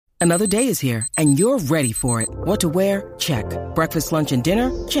Another day is here, and you're ready for it. What to wear? Check. Breakfast, lunch, and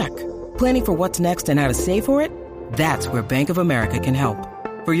dinner? Check. Planning for what's next and how to save for it? That's where Bank of America can help.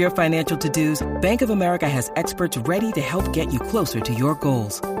 For your financial to-dos, Bank of America has experts ready to help get you closer to your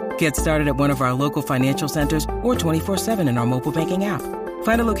goals. Get started at one of our local financial centers or 24/7 in our mobile banking app.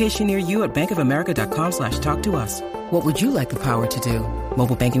 Find a location near you at bankofamerica.com/talktous. What would you like the power to do?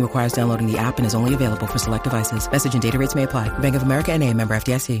 Mobile banking requires downloading the app and is only available for select devices. Message and data rates may apply. Bank of America N.A., member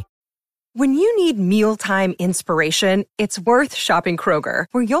FDIC. When you need mealtime inspiration, it's worth shopping Kroger,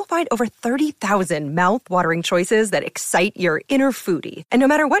 where you'll find over 30,000 mouth-watering choices that excite your inner foodie. And no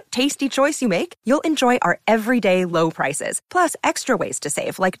matter what tasty choice you make, you'll enjoy our everyday low prices, plus extra ways to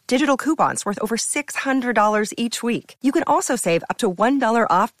save, like digital coupons worth over $600 each week. You can also save up to $1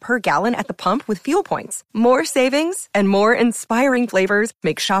 off per gallon at the pump with fuel points. More savings and more inspiring flavors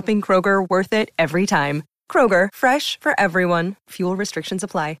make shopping Kroger worth it every time. Kroger, fresh for everyone. Fuel restrictions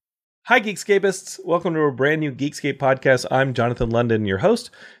apply. Hi, Geekscapists. Welcome to a brand new Geekscape podcast. I'm Jonathan London, your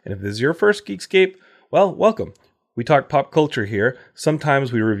host. And if this is your first Geekscape, well, welcome. We talk pop culture here.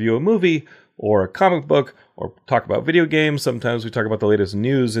 Sometimes we review a movie or a comic book or talk about video games. Sometimes we talk about the latest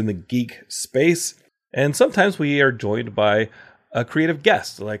news in the geek space. And sometimes we are joined by a creative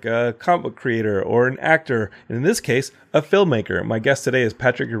guest, like a comic book creator or an actor. And in this case, a filmmaker. My guest today is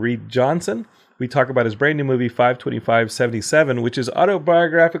Patrick Reed Johnson. We talk about his brand new movie, 5/25/77, which is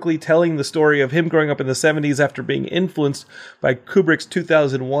autobiographically telling the story of him growing up in the 70s after being influenced by Kubrick's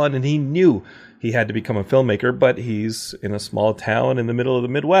 2001, and he knew he had to become a filmmaker, but he's in a small town in the middle of the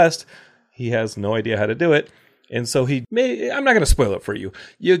Midwest. He has no idea how to do it, and so I'm not going to spoil it for you.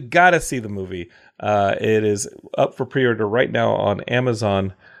 You got to see the movie. It is up for pre-order right now on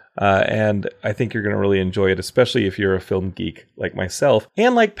Amazon. And I think you're going to really enjoy it, especially if you're a film geek like myself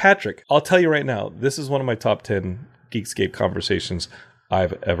and like Patrick. I'll tell you right now, this is one of my top 10 Geekscape conversations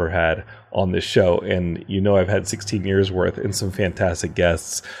I've ever had on this show. And you know I've had 16 years worth and some fantastic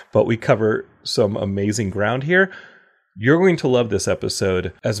guests, but we cover some amazing ground here. You're going to love this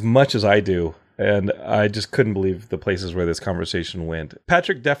episode as much as I do. And I just couldn't believe the places where this conversation went.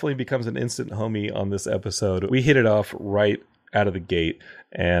 Patrick definitely becomes an instant homie on this episode. We hit it off right out of the gate,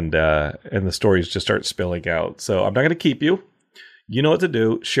 and the stories just start spilling out. So I'm not going to keep you. You know what to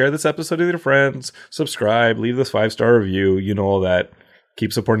do. Share this episode with your friends. Subscribe. Leave this 5-star review. You know all that.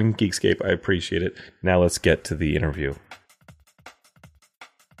 Keep supporting Geekscape. I appreciate it. Now let's get to the interview.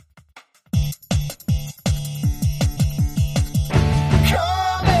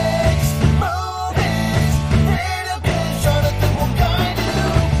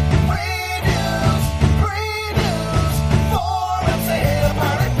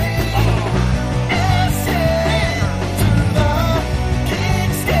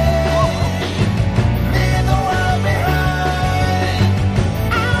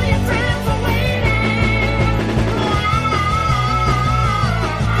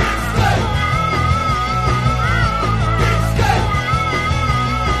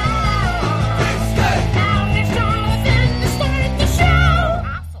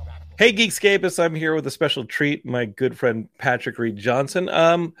 Hey, Geekscapists, I'm here with a special treat, my good friend Patrick Reed Johnson.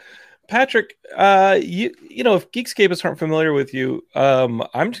 Patrick, you know, if Geekscapists aren't familiar with you, I'm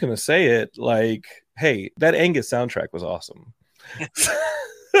just going to say it like, hey, that Angus soundtrack was awesome.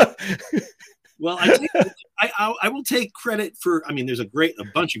 Well, I will take credit for, I mean, there's a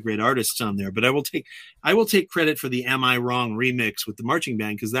bunch of great artists on there, but I will take credit for the Am I Wrong remix with the marching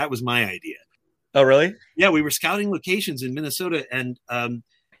band, because that was my idea. Oh, really? Yeah, we were scouting locations in Minnesota, and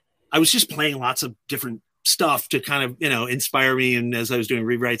I was just playing lots of different stuff to kind of, inspire me. And as I was doing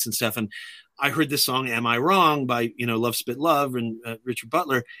rewrites and stuff, and I heard this song, Am I Wrong, by, Love Spit Love and Richard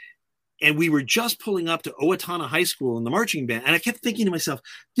Butler. And we were just pulling up to Owatonna High School in the marching band. And I kept thinking to myself,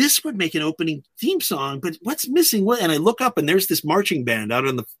 this would make an opening theme song, but what's missing? And I look up and there's this marching band out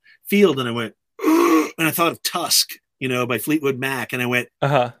on the field. And I went, and I thought of Tusk, by Fleetwood Mac. And I went,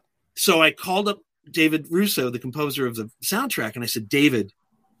 So I called up David Russo, the composer of the soundtrack. And I said, David,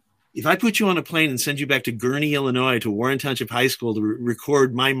 if I put you on a plane and send you back to Gurnee, Illinois, to Warren Township High School to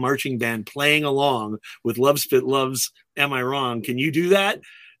record my marching band playing along with Love Spit Love's Am I Wrong, can you do that?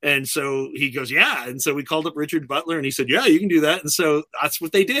 And so he goes, yeah. And so we called up Richard Butler and he said, yeah, you can do that. And so that's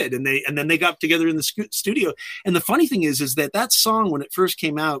what they did. And then they got together in the studio. And the funny thing is that song, when it first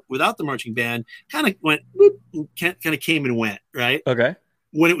came out without the marching band, kind of went, kind of came and went, right? Okay.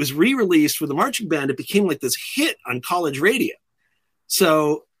 When it was re-released with the marching band, it became like this hit on college radio.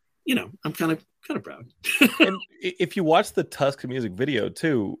 So, I'm kind of proud. And if you watch the Tusk music video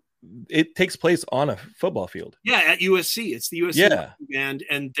too, it takes place on a football field. Yeah, at USC. It's the USC band,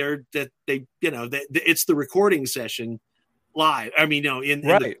 and it's the recording session live. I mean, in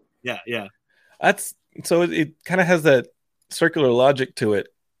the Yeah. That's so it kind of has that circular logic to it.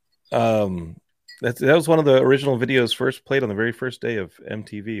 That was one of the original videos first played on the very first day of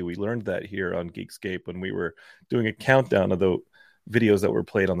MTV. We learned that here on Geekscape when we were doing a countdown of the videos that were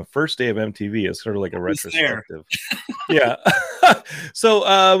played on the first day of MTV. It's sort of like a retrospective. Yeah. So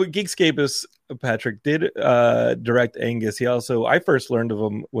Geekscape is Patrick did direct Angus. I first learned of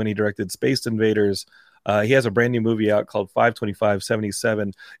him when he directed Space Invaders. He has a brand new movie out called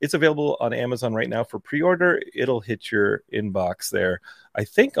 52577. It's available on Amazon right now for pre-order. It'll hit your inbox there, I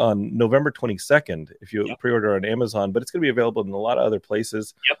think, on November 22nd if you pre-order on Amazon, but it's going to be available in a lot of other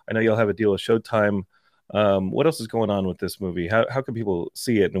places. Yep. I know you'll have a deal with Showtime. What else is going on with this movie? How can people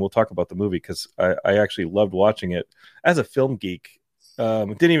see it? And we'll talk about the movie because I actually loved watching it as a film geek.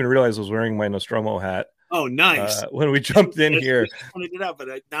 Didn't even realize I was wearing my Nostromo hat. Oh, nice. When we jumped in here. It out, but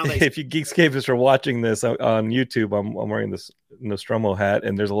now if you Geekscapists are watching this on YouTube, I'm wearing this Nostromo hat,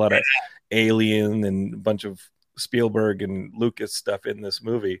 and there's a lot of Alien and a bunch of Spielberg and Lucas stuff in this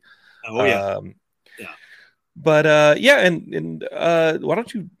movie. Oh, yeah. But why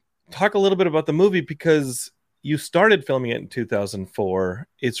don't you talk a little bit about the movie, because you started filming it in 2004.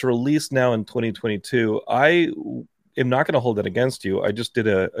 It's released now in 2022. I am not going to hold it against you. I just did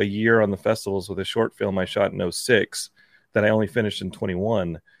a year on the festivals with a short film I shot in 2006 that I only finished in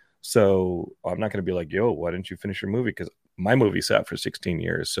 21. So I'm not going to be like, yo, why didn't you finish your movie? Because my movie sat for 16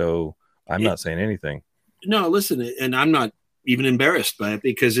 years. So I'm not saying anything. No, listen, and I'm not even embarrassed by it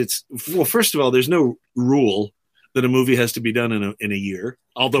because first of all, there's no rule that a movie has to be done in a year.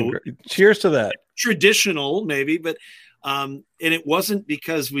 Although, cheers to that. Traditional, maybe, but and it wasn't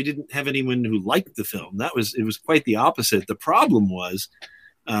because we didn't have anyone who liked the film. It was quite the opposite. The problem was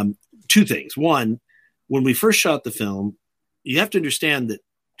two things. One, when we first shot the film, you have to understand that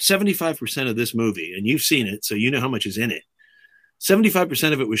 75% of this movie, and you've seen it, so you know how much is in it.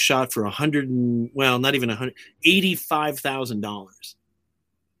 75% of it was shot for $85,000.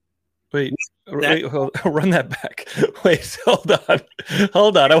 Wait, run that back. Wait, hold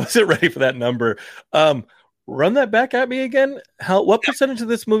on. I wasn't ready for that number. Run that back at me again. What percentage of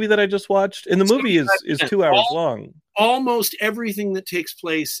this movie that I just watched? And the movie is 2 hours long. Almost everything that takes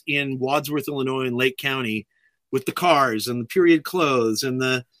place in Wadsworth, Illinois, and Lake County, with the cars and the period clothes and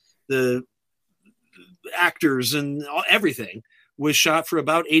the actors and everything, was shot for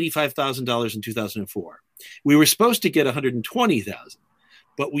about $85,000 in 2004. We were supposed to get $120,000,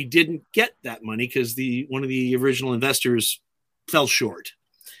 but we didn't get that money because one of the original investors fell short,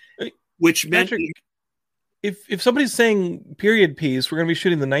 which meant. Patrick, if somebody's saying period piece, we're going to be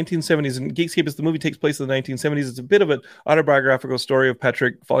shooting the 1970s, and Geekscape is the movie takes place in the 1970s. It's a bit of an autobiographical story of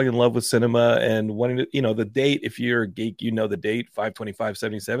Patrick falling in love with cinema and wanting to, the date. If you're a geek, you know the date,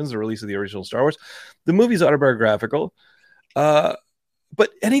 5/25/77 is the release of the original Star Wars. The movie's autobiographical. But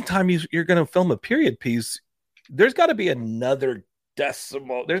anytime you're going to film a period piece, there's got to be another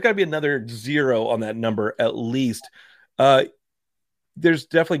decimal. There's got to be another zero on that number at least. There's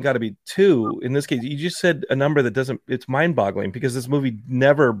definitely got to be two. In this case, you just said a number that doesn't. It's mind-boggling because this movie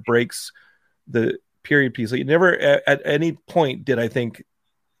never breaks the period piece. Like, never at any point did I think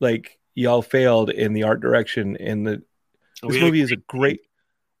like y'all failed in the art direction. This movie is a great.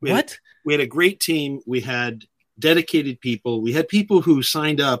 We had a great team. We had dedicated people. We had people who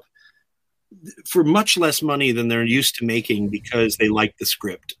signed up for much less money than they're used to making because they liked the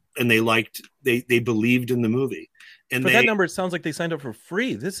script and they believed in the movie. And that number, it sounds like they signed up for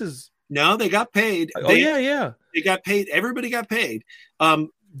free. No, they got paid. Yeah. They got paid. Everybody got paid.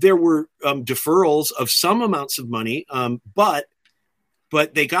 There were deferrals of some amounts of money, but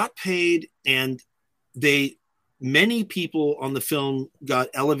they got paid, and many people on the film got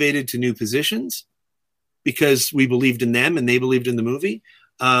elevated to new positions because we believed in them and they believed in the movie.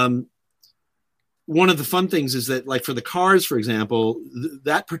 One of the fun things is that, like for the cars, for example,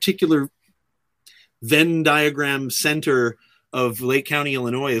 that particular Venn diagram center of Lake County,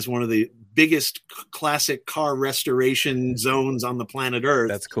 Illinois, is one of the biggest classic car restoration zones on the planet Earth.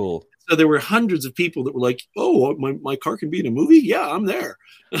 That's cool. So there were hundreds of people that were like, "Oh, my car can be in a movie? Yeah, I'm there."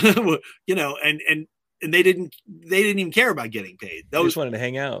 And they didn't even care about getting paid. They just wanted to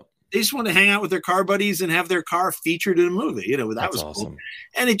hang out. They just wanted to hang out with their car buddies and have their car featured in a movie. That That's was awesome. Cool.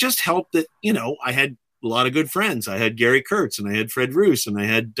 And it just helped that, I had a lot of good friends. I had Gary Kurtz, and I had Fred Roos, and I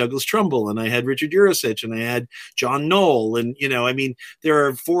had Douglas Trumbull, and I had Richard Urasich, and I had John Knoll. And, there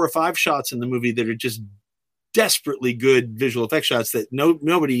are 4 or 5 shots in the movie that are just desperately good visual effect shots that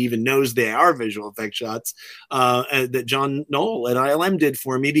nobody even knows they are visual effect shots that John Knoll at ILM did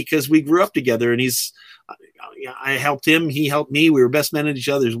for me because we grew up together, and I helped him. He helped me. We were best men at each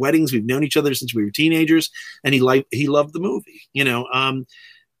other's weddings. We've known each other since we were teenagers, and he loved the movie,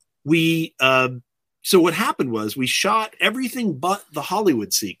 we so what happened was we shot everything but the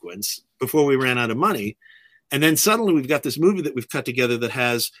Hollywood sequence before we ran out of money. And then suddenly we've got this movie that we've cut together that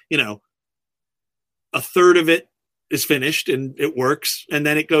has, a third of it is finished and it works. And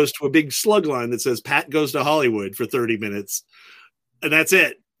then it goes to a big slug line that says Pat goes to Hollywood for 30 minutes. And that's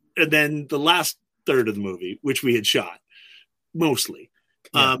it. And then the last third of the movie, which we had shot mostly.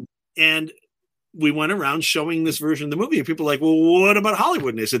 Yeah. And we went around showing this version of the movie and people were like, well, what about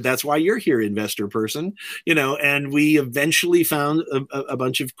Hollywood? And I said, that's why you're here, investor person, and we eventually found a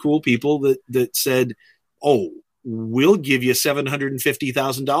bunch of cool people that said, oh, we'll give you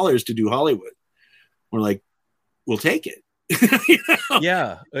 $750,000 to do Hollywood. We're like, we'll take it.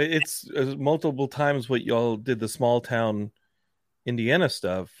 Yeah. It's multiple times what y'all did the small town Indiana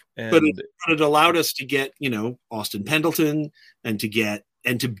stuff. But it allowed us to get, Austin Pendleton and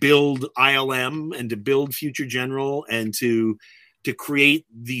to build ILM and to build Future General and to create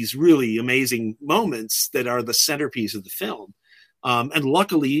these really amazing moments that are the centerpiece of the film. And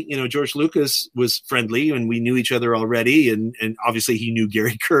luckily, George Lucas was friendly and we knew each other already. And obviously he knew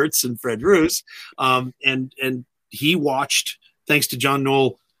Gary Kurtz and Fred Roos. And he watched, thanks to John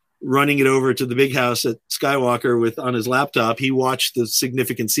Knoll running it over to the big house at Skywalker on his laptop, he watched the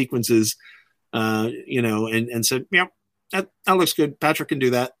significant sequences, and said, yeah, that looks good. Patrick can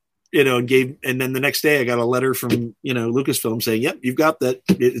do that. And then the next day I got a letter from, Lucasfilm saying, yep, you've got that.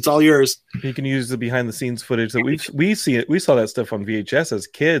 It's all yours. You can use the behind the scenes footage that we saw that stuff on VHS as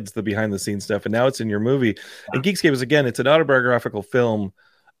kids, the behind the scenes stuff. And now it's in your movie. Yeah. And Geekscape is, again, it's an autobiographical film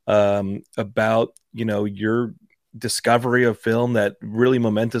about, your discovery of film, that really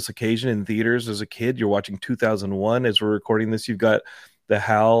momentous occasion in theaters as a kid. You're watching 2001 as we're recording this. You've got the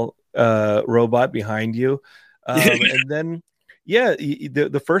HAL robot behind you. And then, yeah,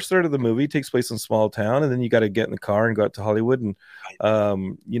 the first third of the movie takes place in small town, and then you got to get in the car and go out to Hollywood.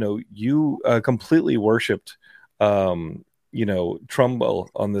 And, you completely worshipped, Trumbull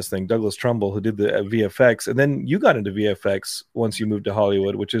on this thing, Douglas Trumbull, who did the VFX. And then you got into VFX once you moved to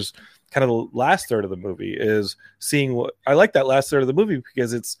Hollywood, which is kind of the last third of the movie, is seeing what I like that last third of the movie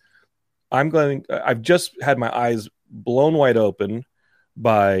because I've just had my eyes blown wide open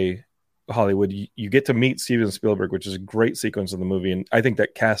by Hollywood. You get to meet Steven Spielberg, which is a great sequence in the movie, and I think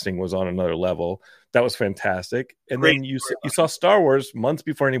that casting was on another level. That was fantastic. And then you saw Star Wars months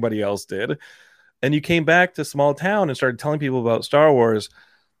before anybody else did, and you came back to small town and started telling people about Star Wars,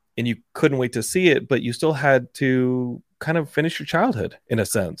 and you couldn't wait to see it, but you still had to kind of finish your childhood in a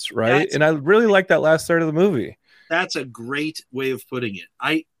sense, right? And I really like that last third of the movie. That's a great way of putting it.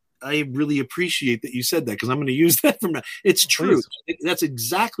 I really appreciate that you said that because I'm going to use that from now. It's true. Please. That's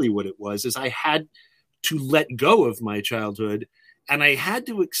exactly what it was, is I had to let go of my childhood and I had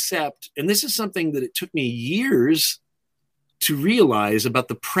to accept, and this is something that it took me years to realize about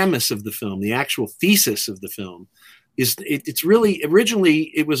the premise of the film, the actual thesis of the film, is it's really,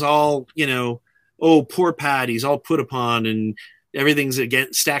 originally it was all, oh, poor Pat, he's all put upon and everything's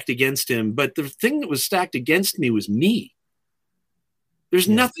stacked against him. But the thing that was stacked against me was me. There's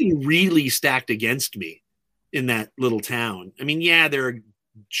nothing really stacked against me in that little town. I mean, yeah, there are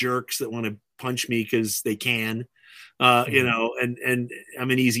jerks that want to punch me because they can, and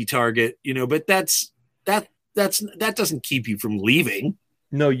I'm an easy target, but that doesn't keep you from leaving.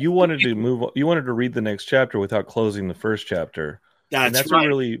 No, you wanted to move. You wanted to read the next chapter without closing the first chapter. That's right. A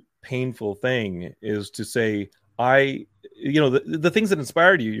really painful thing, is to say, the things that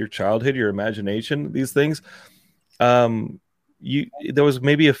inspired you, your childhood, your imagination, these things, there was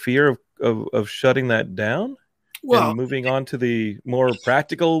maybe a fear of shutting that down and moving on to the more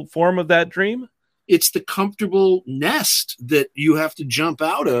practical form of that dream. It's the comfortable nest that you have to jump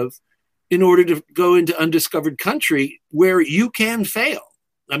out of in order to go into undiscovered country where you can fail.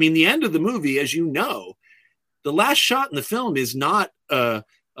 I mean, the end of the movie, as you know, the last shot in the film is not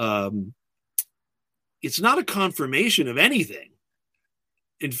it's not a confirmation of anything.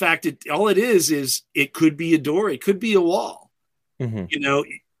 In fact, all it is it could be a door, it could be a wall. Mm-hmm.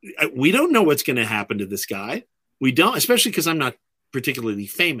 We don't know what's going to happen to this guy. We don't, especially because I'm not particularly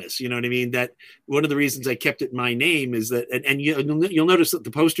famous. You know what I mean? That one of the reasons I kept it my name is that, and you'll notice that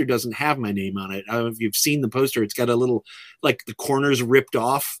the poster doesn't have my name on it. I don't know if you've seen the poster. It's got a little, like, the corners ripped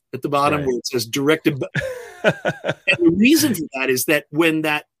off at the bottom, right, where it says directed. And the reason for that is that when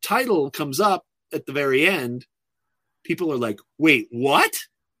that title comes up at the very end, people are like, wait, what?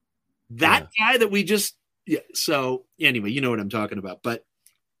 That guy that we just, yeah. So anyway, you know what I'm talking about, but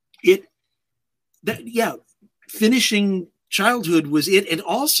finishing childhood was it. And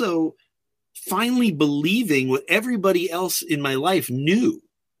also finally believing what everybody else in my life knew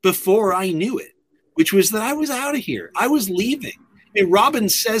before I knew it, which was that I was out of here. I was leaving. I mean, Robin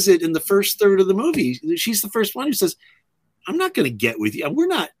says it in the first third of the movie. She's the first one who says, I'm not going to get with you. We're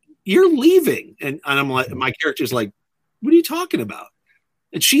not, you're leaving. And I'm like, my character's like, what are you talking about?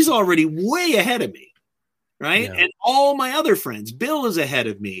 And she's already way ahead of me. Right. Yeah. And all my other friends, Bill is ahead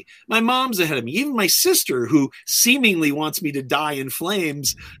of me. My mom's ahead of me. Even my sister, who seemingly wants me to die in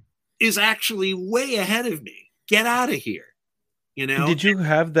flames, is actually way ahead of me. Get out of here. You know, did you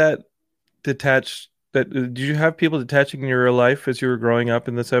have that detached? Did you have people detaching in your life as you were growing up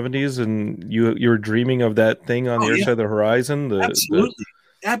in the 70s, and you were dreaming of that thing on the other side of the horizon?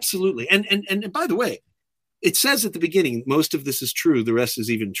 Absolutely. And by the way, it says at the beginning, most of this is true. The rest is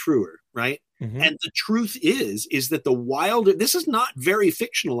even truer, right? Mm-hmm. And the truth is that the wilder, this is not very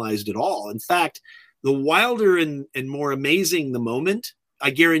fictionalized at all. In fact, the wilder and more amazing the moment, I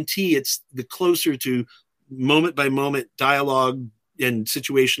guarantee it's the closer to moment by moment dialogue and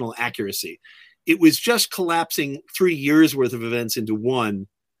situational accuracy. It was just collapsing 3 years worth of events into one,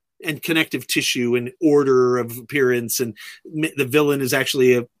 and connective tissue and order of appearance. And the villain is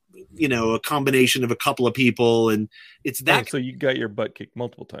actually a combination of a couple of people, and it's that. So you got your butt kicked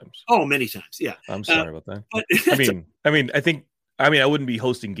multiple times. Oh, many times. Yeah. I'm sorry about that. But, I wouldn't be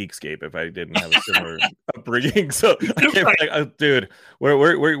hosting Geekscape if I didn't have a similar upbringing. So I can't be like, dude,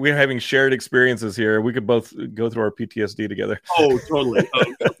 we're having shared experiences here. We could both go through our PTSD together. Oh, totally.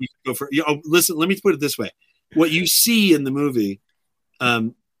 Listen, let me put it this way. What you see in the movie,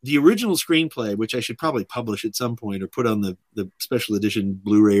 the original screenplay, which I should probably publish at some point or put on the special edition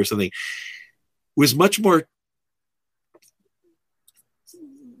Blu-ray or something, was much more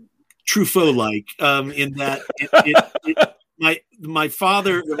Truffaut-like in that my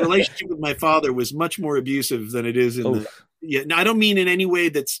father, the relationship with my father was much more abusive than it is in Now, I don't mean in any way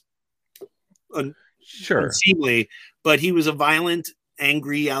that's unseemly, but he was a violent,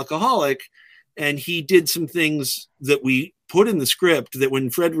 angry alcoholic, and he did some things that we put in the script that when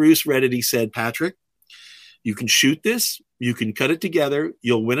Fred Roos read it, he said, Patrick, you can shoot this, you can cut it together,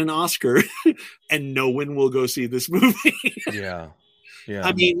 you'll win an Oscar, and no one will go see this movie. Yeah.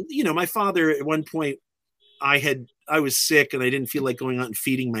 I mean, my father at one point, I was sick and I didn't feel like going out and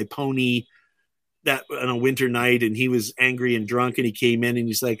feeding my pony that on a winter night, and he was angry and drunk, and he came in and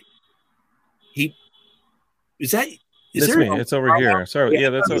he's like, Is me. It's over here. Sorry. Yeah,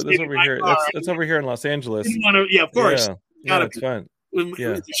 that's over here. That's over here in Los Angeles. Of course. Yeah, it's fine.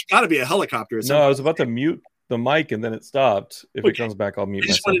 There's got to be a helicopter. I was about to mute the mic and then it stopped. If it comes back, I'll mute myself.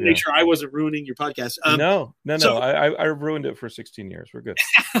 I just wanted to make sure I wasn't ruining your podcast. No. I ruined it for 16 years. We're good.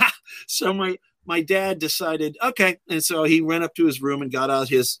 So my dad decided, okay. And so he went up to his room and got out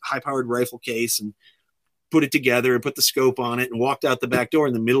his high-powered rifle case and put it together and put the scope on it and walked out the back door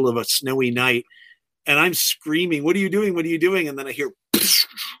in the middle of a snowy night. And I'm screaming, what are you doing? What are you doing? And then I hear,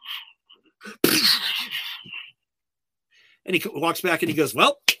 and he walks back and he goes,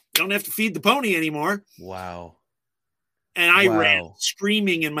 well, don't have to feed the pony anymore. Wow. And I ran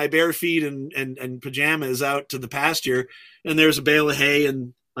screaming in my bare feet and pajamas out to the pasture. And there's a bale of hay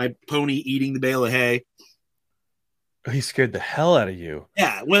and my pony eating the bale of hay. He scared the hell out of you.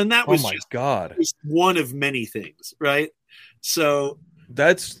 Yeah. Well, that was God. Was one of many things. Right. So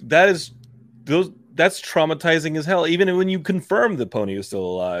that's traumatizing as hell. Even when you confirm the pony is still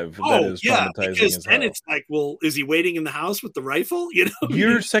alive, that is traumatizing as hell. And it's like, well, is he waiting in the house with the rifle?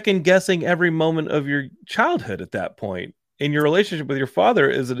 You're second guessing every moment of your childhood at that point, and your relationship with your father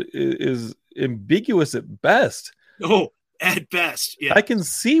is ambiguous at best. Oh, at best, yeah. I can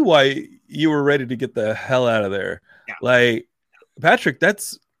see why you were ready to get the hell out of there. Yeah. Like, Patrick,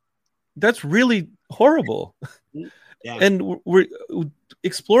 that's really horrible. Yeah. And we're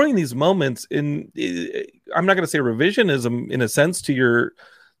exploring these moments in, I'm not going to say revisionism in a sense to your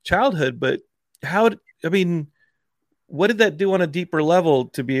childhood, but what did that do on a deeper level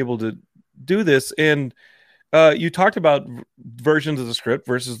to be able to do this? And you talked about versions of the script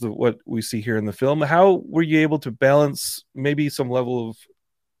versus what we see here in the film. How were you able to balance maybe some level of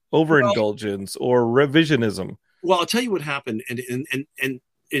overindulgence or revisionism? Well, I'll tell you what happened. And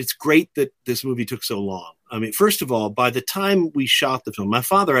it's great that this movie took so long. I mean, first of all, by the time we shot the film, my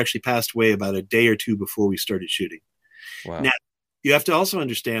father actually passed away about a day or two before we started shooting. Wow. Now, you have to also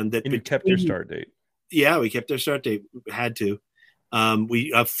understand that... And you kept your start date. Yeah, we kept our start date. We had to.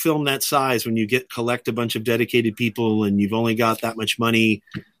 We film that size when you collect a bunch of dedicated people and you've only got that much money.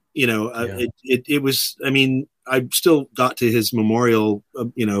 It was... I mean, I still got to his memorial, a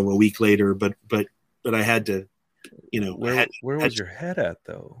week later, but I had to... where was your head at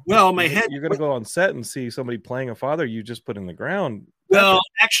though? Well, my head. You're going to go on set and see somebody playing a father you just put in the ground. Well,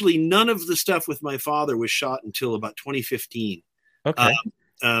 actually, none of the stuff with my father was shot until about 2015. Okay.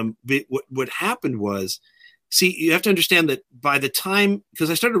 But what happened was See, you have to understand that by the time,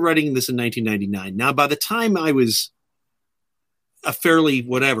 because I started writing this in 1999. Now, by the time I was a fairly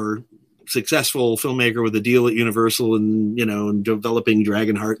successful filmmaker with a deal at Universal and developing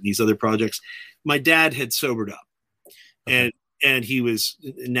Dragonheart and these other projects, my dad had sobered up. Okay. And he was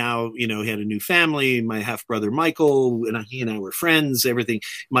now, he had a new family, my half brother, Michael, and he and I were friends, everything.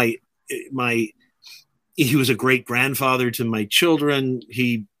 He was a great grandfather to my children.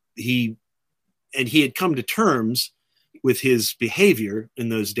 He had come to terms with his behavior in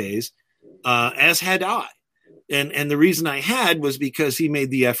those days, as had I. And the reason I had was because he made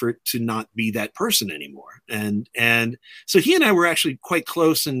the effort to not be that person anymore. And so he and I were actually quite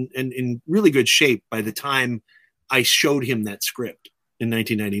close and in really good shape by the time I showed him that script in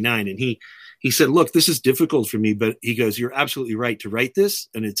 1999. And he said, look, this is difficult for me, but he goes, you're absolutely right to write this.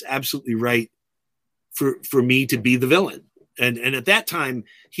 And it's absolutely right for me to be the villain. And at that time,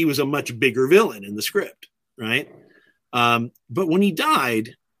 he was a much bigger villain in the script, right? But when he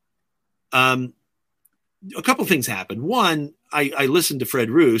died, a couple things happened. One, I listened to Fred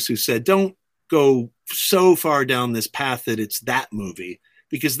Roos, who said, don't go so far down this path that it's that movie,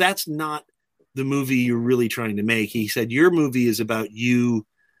 because that's not the movie you're really trying to make. He said, your movie is about you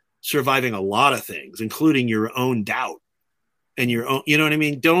surviving a lot of things, including your own doubt and your own, you know what I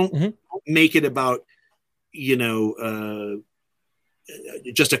mean? Don't make it about,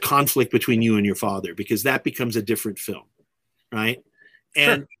 just a conflict between you and your father, because that becomes a different film. Right.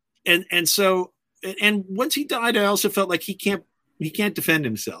 And, sure. and so, and once he died, I also felt like he can't defend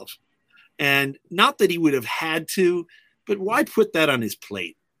himself, and not that he would have had to, but why put that on his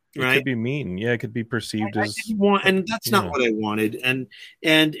plate? Right. It could be mean. Yeah. It could be perceived as, and that's not what I wanted. And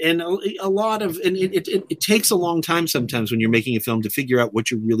a lot of, and it takes a long time sometimes when you're making a film to figure out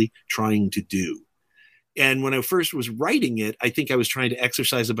what you're really trying to do. And when I first was writing it, I think I was trying to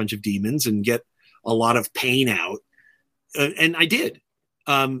exercise a bunch of demons and get a lot of pain out. And I did.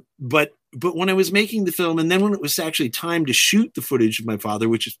 But when I was making the film, and then when it was actually time to shoot the footage of my father,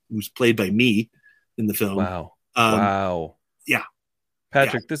 which was played by me in the film. Wow. Wow. Yeah.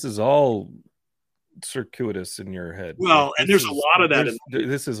 Patrick, This is all circuitous in your head. Well, and there's a lot of that.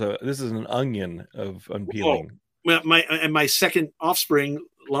 This is an onion of unpeeling. Well, my second offspring,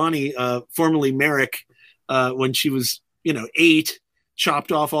 Lonnie, formerly Merrick, when she was 8,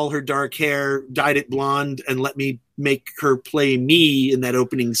 chopped off all her dark hair, dyed it blonde, and let me make her play me in that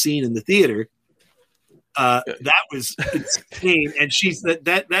opening scene in the theater. That was insane. And she's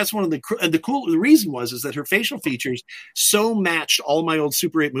that's one of the reason is that her facial features so matched all my old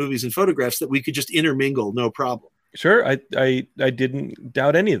Super 8 movies and photographs that we could just intermingle, no problem. Sure. I didn't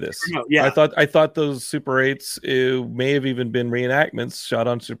doubt any of this. No, yeah. I thought those Super 8s may have even been reenactments shot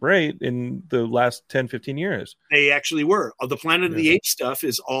on Super 8 in the last 10, 15 years. They actually were. The Planet of the Apes stuff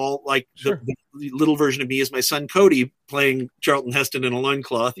is all like the little version of me is my son Cody playing Charlton Heston in a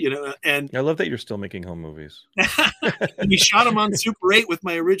loincloth, and I love that you're still making home movies. And we shot them on Super 8 with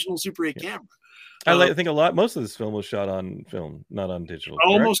my original Super 8 camera. I think most of this film was shot on film, not on digital.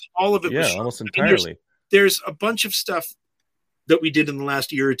 Almost all of it was shot. Almost entirely. There's a bunch of stuff that we did in the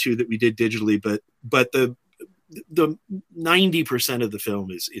last year or two that we did digitally, but the 90% of the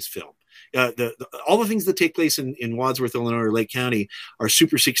film is film. All the things that take place in Wadsworth, Illinois, or Lake County are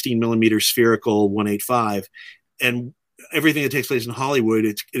super 16 millimeter spherical 185, and everything that takes place in Hollywood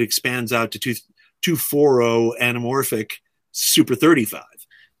it expands out to 240 anamorphic super 35,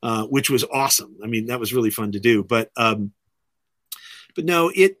 which was awesome. I mean, that was really fun to do, but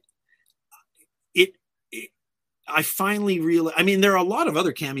no, I finally realized, I mean, there are a lot of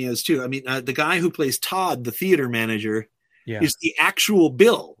other cameos too. I mean, the guy who plays Todd, the theater manager, is the actual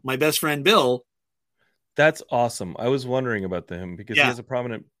Bill, my best friend Bill. That's awesome. I was wondering about him because he has a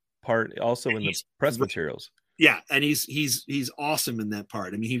prominent part also in the press materials. Yeah, and he's awesome in that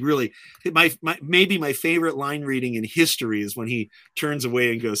part. I mean, he really maybe my favorite line reading in history is when he turns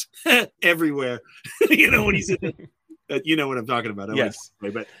away and goes everywhere. When he's in you know what I'm talking about. Yes,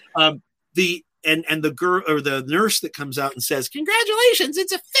 but And the girl or the nurse that comes out and says, "Congratulations,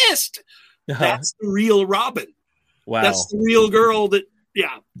 it's a fist." That's the real Robin. Wow, that's the real girl.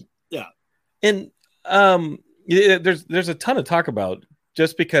 Yeah. And there's a ton to talk about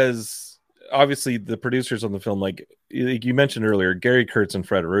just because obviously the producers on the film, like you mentioned earlier, Gary Kurtz and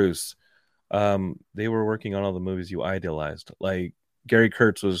Fred Roos, they were working on all the movies you idolized. Like Gary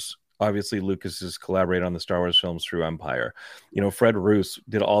Kurtz was obviously Lucas's collaborator on the Star Wars films through Empire. Fred Roos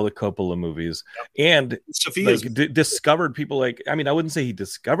did all the Coppola movies and discovered people like, I mean, I wouldn't say he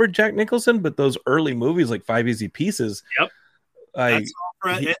discovered Jack Nicholson, but those early movies like Five Easy Pieces. Yep.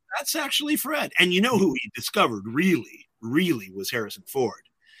 That's actually Fred. And you know who he discovered really, really was Harrison Ford.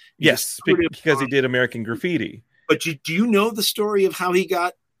 Yes, because he did American Graffiti. But do you know the story of how he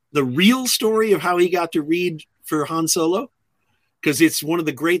got the real story of how he got to read for Han Solo? Because it's one of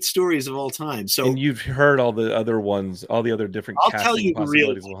the great stories of all time. So, and you've heard all the other ones, all the other different casting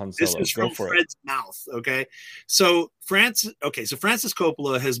possibilities of Han Solo. This is from Fred's mouth. Okay, so Francis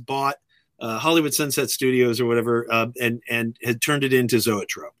Coppola has bought Hollywood Sunset Studios or whatever, and had turned it into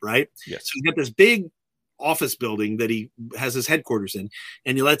Zoetrope, right? Yes. So he's got this big office building that he has his headquarters in,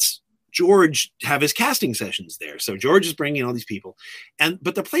 and he lets George have his casting sessions there. So George is bringing all these people,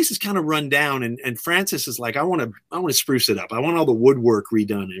 but the place is kind of run down, and Francis is like, I want to spruce it up. I want all the woodwork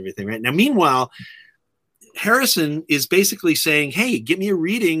redone and everything. Right now, meanwhile, Harrison is basically saying, "Hey, get me a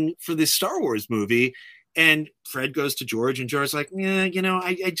reading for this Star Wars movie." And Fred goes to George, and George's like, "Yeah,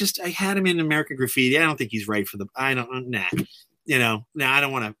 I had him in American Graffiti. I don't think he's right for I don't want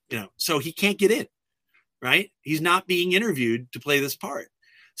to, So he can't get in, right? He's not being interviewed to play this part.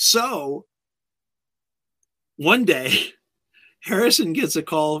 So one day, Harrison gets a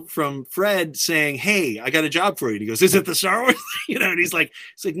call from Fred saying, "Hey, I got a job for you." And he goes, "Is it the Star Wars?" And he's like,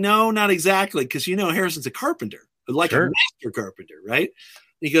 "No, not exactly." Cause Harrison's a carpenter, like a master carpenter. Right.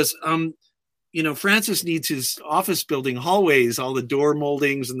 And he goes, Francis needs his office building hallways, all the door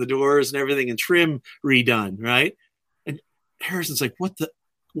moldings and the doors and everything and trim redone. Right. And Harrison's like,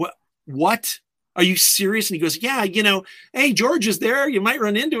 what? Are you serious? And he goes, "Yeah, hey, George is there. You might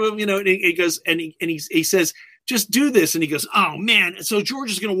run into him, And he goes, and he says, "Just do this." And he goes, "Oh man." So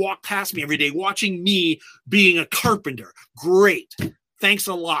George is going to walk past me every day, watching me being a carpenter. Great. Thanks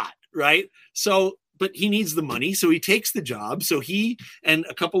a lot. Right. So, but he needs the money. So he takes the job. So he and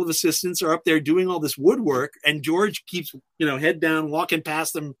a couple of assistants are up there doing all this woodwork, and George keeps, head down, walking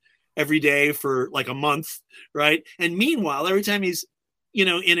past them every day for like a month. Right. And meanwhile, every time he's, in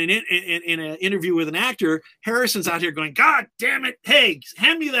an interview with an actor, Harrison's out here going, "God damn it. Hey,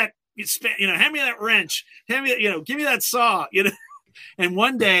 hand me that, hand me that wrench, give me that saw, And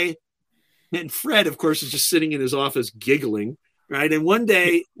one day, and Fred, of course, is just sitting in his office giggling. Right. And one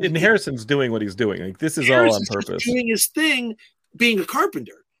day, and Harrison's doing what he's doing. Like, this is all on purpose. Doing his thing, being a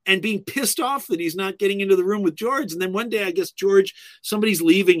carpenter and being pissed off that he's not getting into the room with George. And then one day, I guess somebody's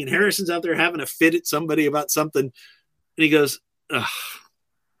leaving and Harrison's out there having a fit at somebody about something. And he goes, "Ugh."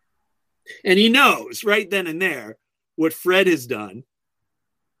 And he knows right then and there what Fred has done.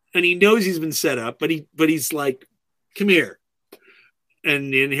 And he knows he's been set up, but he's like, "Come here."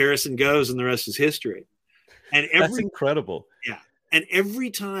 And then Harrison goes, and the rest is history. And that's incredible. Yeah. And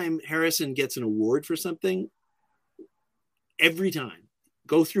every time Harrison gets an award for something, every time,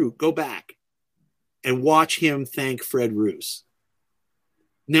 go back and watch him thank Fred Roos.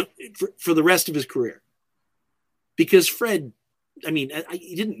 Now, for the rest of his career. Because Fred,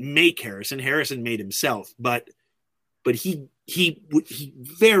 he didn't make Harrison. Harrison made himself, but he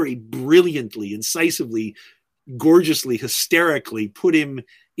very brilliantly, incisively, gorgeously, hysterically put him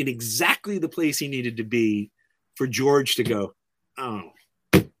in exactly the place he needed to be for George to go, "Oh,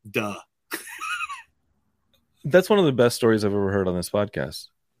 duh." That's one of the best stories I've ever heard on this podcast.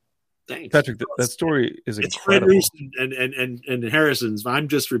 Thanks, Patrick. That story is incredible. It's Fred Roos and Harrison's. I'm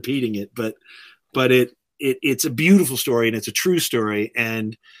just repeating it, but it's a beautiful story, and it's a true story,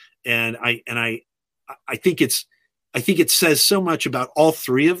 and I think it says so much about all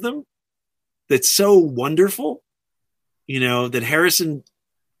three of them. That's so wonderful, that Harrison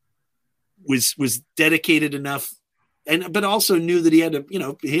was dedicated enough, but also knew that he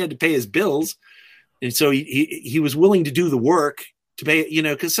had to pay his bills, and so he was willing to do the work to pay.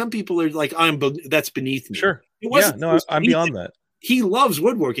 Because some people are like, that's beneath me. Sure, I'm beyond that. He loves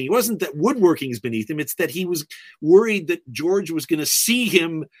woodworking. It wasn't that woodworking is beneath him. It's that he was worried that George was going to see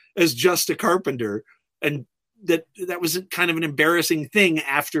him as just a carpenter, and that was kind of an embarrassing thing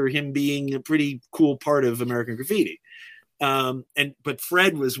after him being a pretty cool part of American Graffiti. But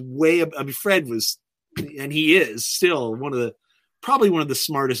Fred was Fred was, and he is still probably one of the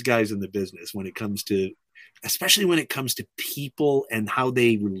smartest guys in the business especially when it comes to people and how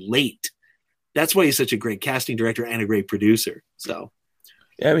they relate. That's why he's such a great casting director and a great producer. So,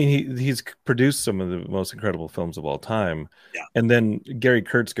 yeah, he's produced some of the most incredible films of all time. Yeah. And then Gary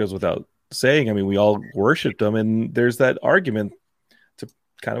Kurtz goes without saying. We all worshipped him, and there's that argument. It's a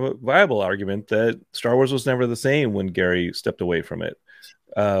kind of a viable argument that Star Wars was never the same when Gary stepped away from it.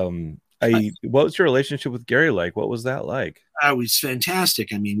 What was your relationship with Gary like? What was that like? It was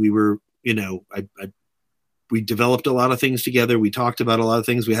fantastic. We were, we developed a lot of things together. We talked about a lot of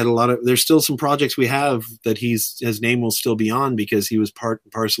things. We had there's still some projects we have that his name will still be on because he was part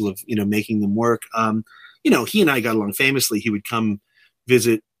and parcel of, making them work. He and I got along famously. He would come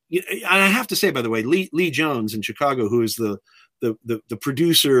visit. And I have to say, by the way, Lee Jones in Chicago, who is the the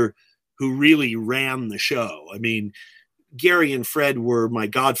producer who really ran the show. I mean, Gary and Fred were my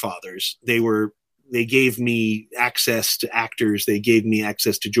godfathers. They gave me access to actors. They gave me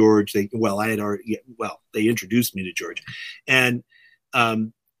access to George. They introduced me to George. And,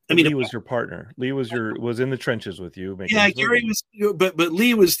 Lee was your partner. Lee was in the trenches with you. Yeah, Gary was, but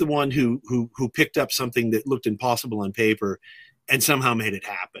Lee was the one who picked up something that looked impossible on paper and somehow made it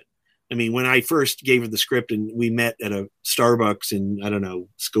happen. I mean, when I first gave her the script and we met at a Starbucks in, I don't know,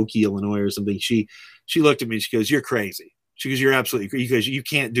 Skokie, Illinois or something, she looked at me and she goes, "You're crazy." She goes, "You're absolutely crazy." Because you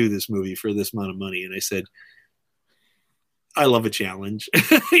can't do this movie for this amount of money. And I said, "I love a challenge."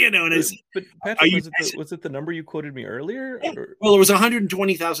 And I said, but Patrick, was it the number you quoted me earlier? Yeah. Well, it was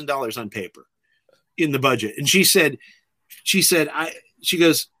 $120,000 on paper in the budget. And she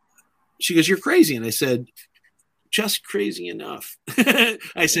goes, "You're crazy." And I said, "Just crazy enough."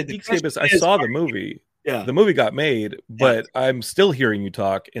 I said, I saw the movie. Yeah. The movie got made, but I'm still hearing you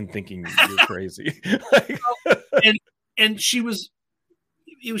talk and thinking you're crazy. And she was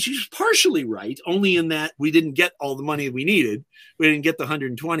partially right, only in that we didn't get all the money we needed. We didn't get the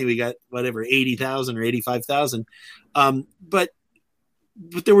 120. We got whatever, 80,000 or 85,000. But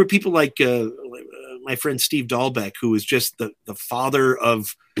there were people like my friend Steve Dahlbeck, who was just the father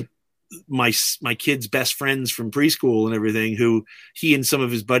of my kids' best friends from preschool and everything, who he and some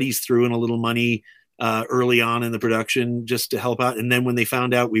of his buddies threw in a little money early on in the production just to help out. And then when they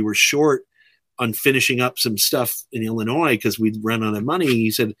found out we were short on finishing up some stuff in Illinois because we'd run out of money,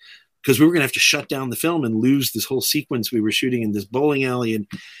 he said, because we were going to have to shut down the film and lose this whole sequence we were shooting in this bowling alley. And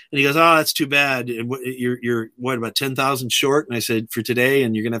he goes, "Oh, that's too bad. And you're what, about 10,000 short?" And I said, "For today,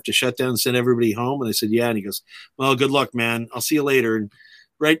 and you're going to have to shut down and send everybody home?" And I said, "Yeah." And he goes, "Well, good luck, man. I'll see you later." And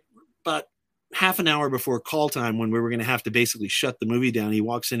right about half an hour before call time, when we were going to have to basically shut the movie down, he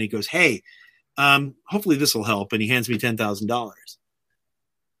walks in, he goes, "Hey, hopefully this will help." And he hands me $10,000,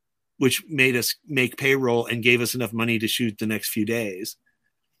 which made us make payroll and gave us enough money to shoot the next few days.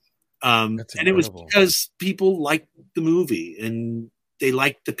 And it was because people liked the movie and they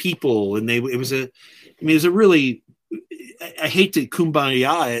liked the people, and it was a really, I hate to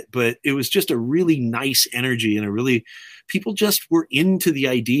kumbaya it, but it was just a really nice energy, and people just were into the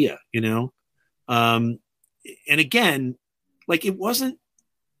idea, and again, like, it wasn't,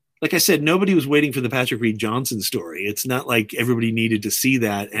 like I said, nobody was waiting for the Patrick Reed Johnson story. It's not like everybody needed to see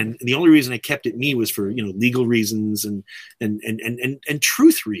that. And the only reason I kept it me was for, legal reasons and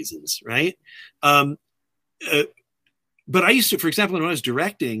truth reasons. Right. But I used to, for example, when I was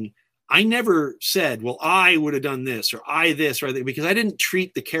directing, I never said, well, I would have done this or this, or that, because I didn't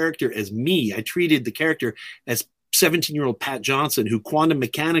treat the character as me. I treated the character as 17-year-old Pat Johnson, who quantum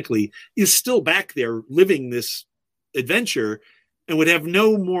mechanically is still back there living this adventure and would have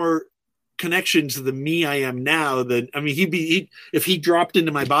no more connection to the me I am now than, I mean, if he dropped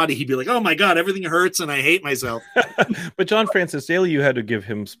into my body, he'd be like, "Oh my God, everything hurts and I hate myself." But John Francis Daley, you had to give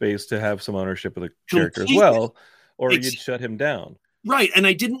him space to have some ownership of the character as well, or you'd shut him down. Right. And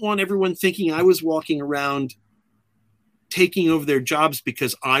I didn't want everyone thinking I was walking around taking over their jobs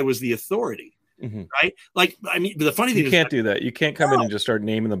because I was the authority. Mm-hmm. Right. Like, I mean, the funny thing is, you can't do that. You can't come in and just start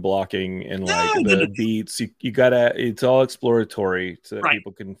naming the blocking and the beats. You gotta, it's all exploratory so that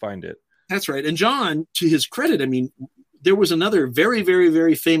people can find it. That's right. And John, to his credit, I mean, there was another very, very,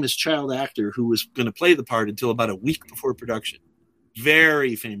 very famous child actor who was going to play the part until about a week before production.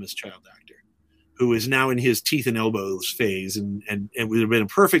 Very famous child actor who is now in his teeth and elbows phase. And it would have been a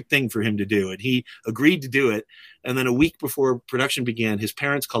perfect thing for him to do. And he agreed to do it. And then a week before production began, his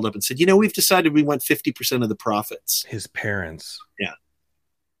parents called up and said, "We've decided we want 50% of the profits." His parents. Yeah.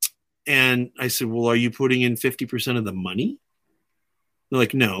 And I said, "Well, are you putting in 50% of the money?" They're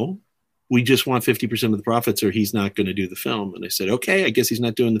like, "No, we just want 50% of the profits or he's not going to do the film." And I said, "Okay, I guess he's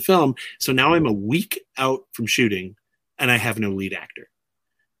not doing the film." So now I'm a week out from shooting and I have no lead actor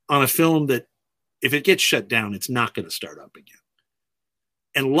on a film that, if it gets shut down, it's not going to start up again.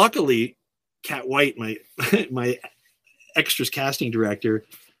 And luckily, Kat White, my extras casting director,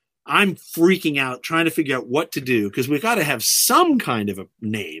 I'm freaking out trying to figure out what to do, because we've got to have some kind of a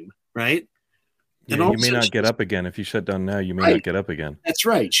name, right? Yeah, and you may not get up again. If you shut down now, you may not get up again. That's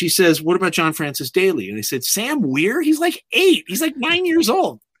right. She says, "What about John Francis Daley?" And I said, "Sam Weir? He's like 8. He's like 9 years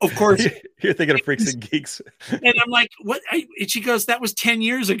old." Of course. You're thinking of Freaks and Geeks. And I'm like, "What?" And she goes, "That was 10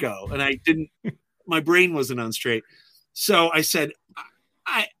 years ago." And I didn't, my brain wasn't on straight. So I said,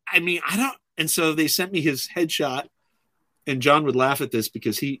 I mean, I don't. And so they sent me his headshot, and John would laugh at this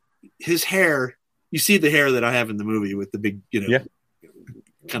because his hair, you see the hair that I have in the movie with the big,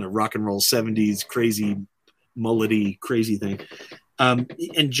 kind of rock and roll 70s, crazy mullety, crazy thing.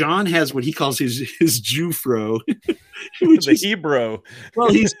 And John has what he calls his Jufro. The Hebrew.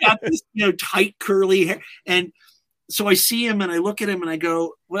 Well, he's got this, tight curly hair. And so I see him and I look at him and I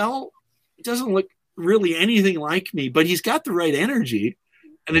go, well, it doesn't look really anything like me, but he's got the right energy.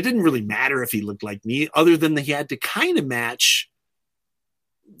 And it didn't really matter if he looked like me, other than that he had to kind of match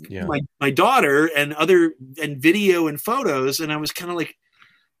my daughter and video and photos. And I was kind of like,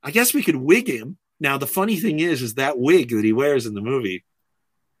 I guess we could wig him. Now, the funny thing is that wig that he wears in the movie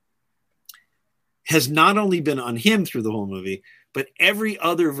has not only been on him through the whole movie, but every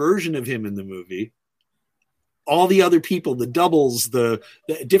other version of him in the movie, all the other people, the doubles, the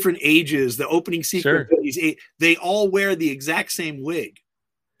different ages, the opening sequence, they all wear the exact same wig.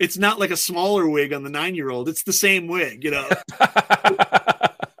 It's not like a smaller wig on the 9-year-old. It's the same wig,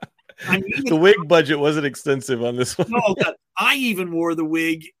 The wig budget wasn't extensive on this one. No, I even wore the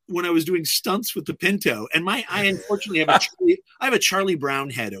wig when I was doing stunts with the Pinto. And I unfortunately have a Charlie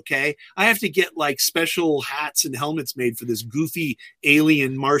Brown head, okay? I have to get like special hats and helmets made for this goofy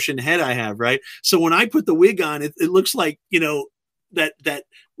alien Martian head I have, right? So when I put the wig on, it looks like,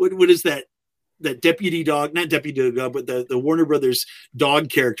 what is that? That deputy dog, not deputy dog, but the Warner Brothers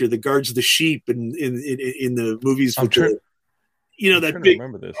dog character that guards the sheep in the movies. That big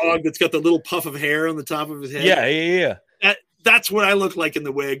dog that's got the little puff of hair on the top of his head. Yeah. That's what I look like in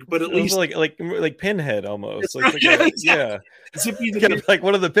the wig, but at least like Pinhead almost. Yeah, like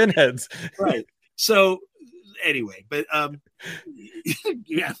one of the Pinheads. Right. So anyway, but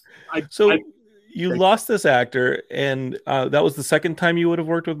yeah. You lost this actor, and that was the second time you would have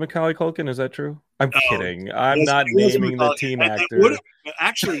worked with Macaulay Culkin. Is that true? I'm kidding. I'm not naming the teen actor.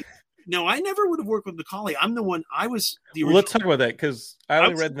 Actually, no, I never would have worked with Macaulay. I'm the one. I was the original. Let's talk about that because I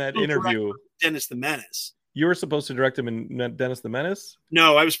only read in that interview. Dennis the Menace. You were supposed to direct him in Dennis the Menace?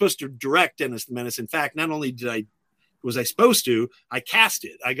 No, I was supposed to direct Dennis the Menace. In fact, not only was I supposed to, I cast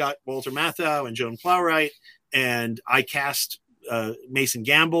it. I got Walter Matthau and Joan Plowright, and I cast Mason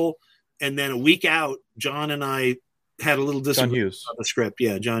Gamble. And then a week out, John and I had a little disagreement on the script.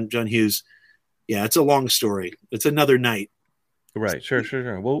 Yeah, John Hughes. Yeah, it's a long story. It's another night. Right, sure.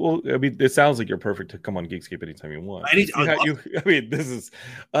 Well, I mean, it sounds like you're perfect to come on Geekscape anytime you want. This is,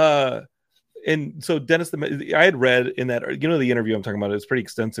 and so Dennis, I had read in that, the interview I'm talking about, it's pretty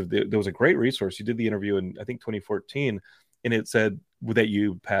extensive. There was a great resource. You did the interview in, I think, 2014, and it said that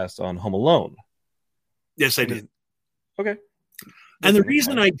you passed on Home Alone. Yes, I did. Okay. And the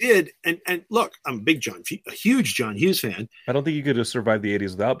reason I did, and look, I'm a huge John Hughes fan. I don't think you could have survived the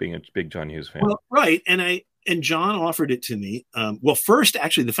 80s without being a big John Hughes fan. Well, right. And John offered it to me. Well, first,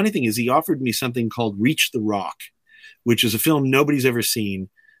 actually, the funny thing is he offered me something called Reach the Rock, which is a film nobody's ever seen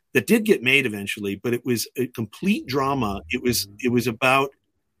that did get made eventually, but it was a complete drama. It was about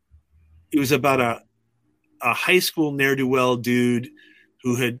a high school ne'er-do-well dude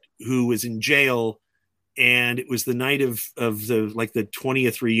who was in jail. And it was the night of the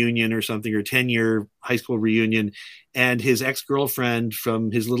 20th reunion or something, or 10-year high school reunion. And his ex-girlfriend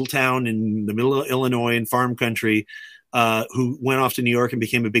from his little town in the middle of Illinois in farm country, who went off to New York and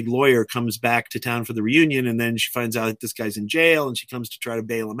became a big lawyer, comes back to town for the reunion. And then she finds out that this guy's in jail, and she comes to try to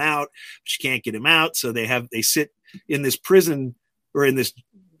bail him out. She can't get him out. So they sit in this prison or in this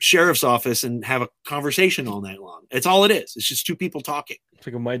sheriff's office and have a conversation all night long. It's all it is. It's just two people talking. It's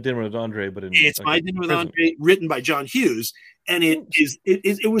like a My Dinner with Andre, but it's My Dinner with Andre, written by John Hughes, and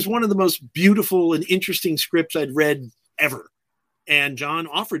it was one of the most beautiful and interesting scripts I'd read ever. And John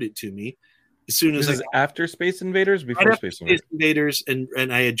offered it to me as soon as after Space Invaders, before Space Invaders, and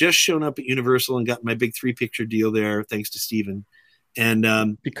I had just shown up at Universal and got my big 3-picture deal there, thanks to Steven.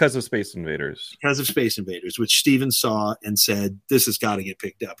 And because of Space Invaders, which Steven saw and said, this has got to get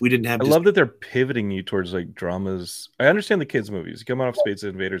picked up. We didn't have. I love that they're pivoting you towards like dramas. I understand the kids movies. You come off Space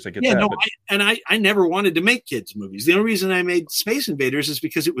Invaders, I get that. No, I never wanted to make kids movies. The only reason I made Space Invaders is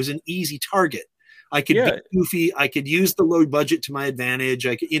because it was an easy target. I could be goofy. I could use the low budget to my advantage.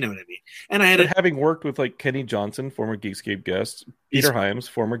 I could, you know what I mean? And I had having worked with like Kenny Johnson, former Geekscape guest, Peter Hyams,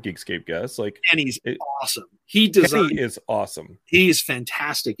 former Geekscape guest. Like Kenny's awesome. Kenny is awesome. He's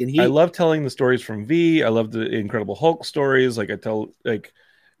fantastic. And I love telling the stories from V. I love the Incredible Hulk stories. Like I tell,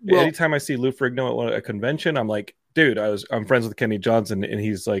 anytime I see Lou Ferrigno at a convention, I'm like, dude, I'm friends with Kenny Johnson, and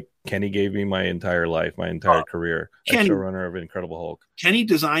he's like, Kenny gave me my entire life, my entire career. Showrunner of Incredible Hulk. Kenny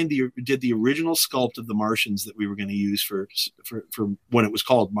did the original sculpt of the Martians that we were going to use for when it was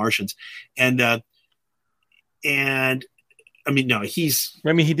called Martians, and I mean, no, he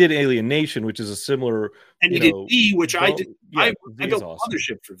did Alien Nation, which is a similar, and he did V, which I did. I built a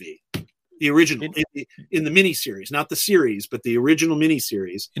mothership for V. The original in the miniseries, not the series, but the original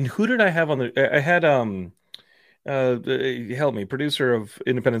miniseries. And who did I have on the? I had help me, producer of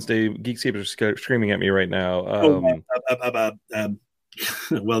Independence Day. Geekscape is screaming at me right now.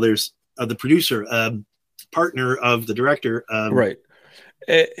 Well, there's the producer, partner of the director. Right.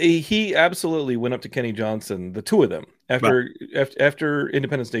 He absolutely went up to Kenny Johnson, the two of them, after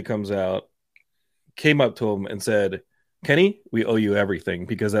Independence Day comes out, came up to him and said, Kenny, we owe you everything,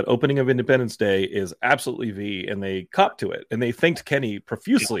 because that opening of Independence Day is absolutely V, and they copped to it, and they thanked Kenny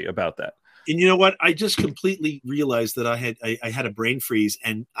profusely about that. And you know what? I just completely realized that I had a brain freeze,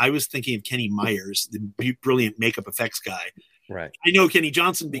 and I was thinking of Kenny Myers, the brilliant makeup effects guy. Right. I know Kenny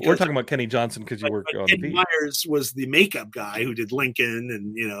Johnson because we're talking about Kenny Johnson because you work on Kenny V. Myers was the makeup guy who did Lincoln,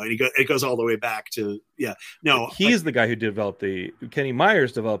 and it goes all the way back to he's the guy who developed Kenny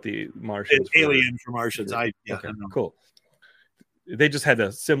Myers developed the Martians, Alien for Martians. Okay, cool. They just had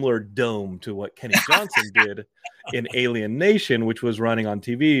a similar dome to what Kenny Johnson did in Alien Nation, which was running on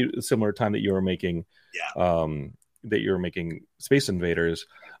TV a similar time that you were making Space Invaders.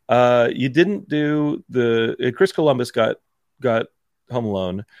 You didn't do Chris Columbus got Home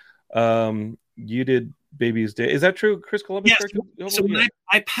Alone. You did Baby's Day. Is that true? Chris Columbus? Yes. So when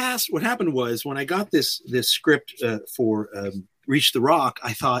I passed, what happened was when I got this script for Reach the Rock,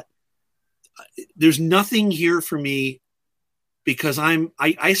 I thought there's nothing here for me, because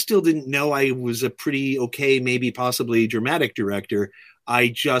I still didn't know I was a pretty okay, maybe possibly dramatic director. I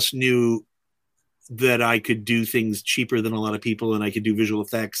just knew that I could do things cheaper than a lot of people, and I could do visual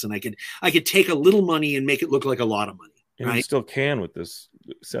effects, and I could take a little money and make it look like a lot of money. And right? You still can with this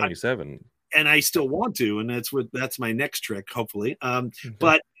 77. And I still want to, and that's my next trick, hopefully.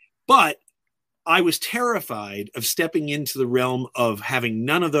 But I was terrified of stepping into the realm of having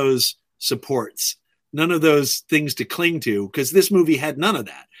none of those supports, none of those things to cling to, because this movie had none of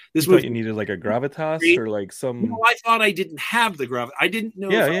that. This movie, you needed like a gravitas or like some. No, I thought I didn't have the gravitas. I didn't know.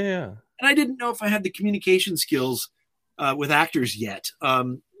 Yeah. And I didn't know if I had the communication skills with actors yet.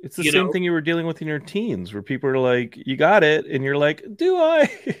 It's the same thing you were dealing with in your teens, where people are like, "You got it," and you're like, "Do I?"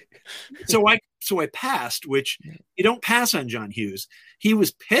 So I passed, which you don't pass on John Hughes. He was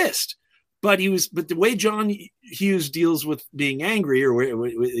pissed, but the way John Hughes deals with being angry, or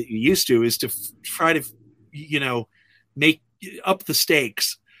what he used to, is to try to, make up the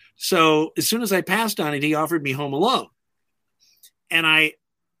stakes. So as soon as I passed on it, he offered me Home Alone, and I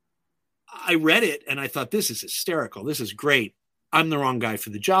read it and I thought, this is hysterical. This is great. I'm the wrong guy for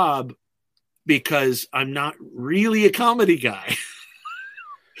the job, because I'm not really a comedy guy.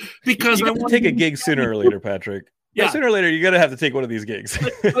 Because you have to take a gig sooner or later, Patrick. Yeah, sooner or later you're gonna have to take one of these gigs.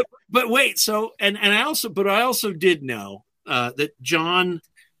 but wait, so and I also did know that John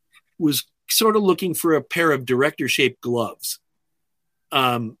was sort of looking for a pair of director-shaped gloves,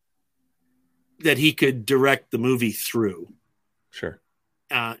 that he could direct the movie through. Sure.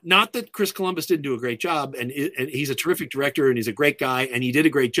 Not that Chris Columbus didn't do a great job, and he's a terrific director, and he's a great guy, and he did a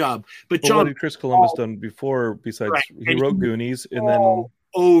great job. But John, what did Chris Columbus done before? Besides, he wrote Goonies, and then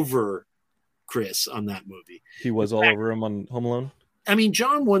over Chris on that movie. He was all over him on Home Alone. I mean,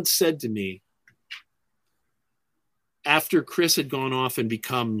 John once said to me, after Chris had gone off and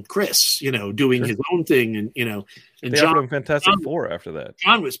become Chris, doing his own thing, and they offered him Fantastic Four after that.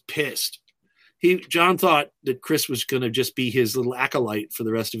 John was pissed. John thought that Chris was going to just be his little acolyte for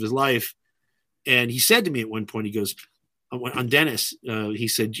the rest of his life. And he said to me at one point, he goes, on Dennis, he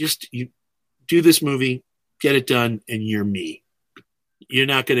said, just you do this movie, get it done, and you're me. You're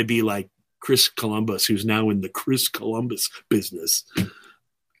not going to be like Chris Columbus, who's now in the Chris Columbus business.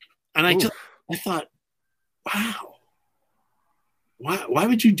 And I thought, wow, why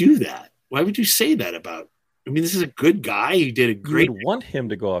would you do that? Why would you say that about? I mean, this is a good guy. He did a great. You would want him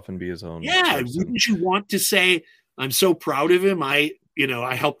to go off and be his own. Yeah, person. Wouldn't you want to say, "I'm so proud of him. I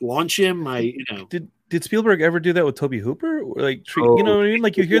helped launch him." Did Spielberg ever do that with Tobe Hooper? Like, what I mean?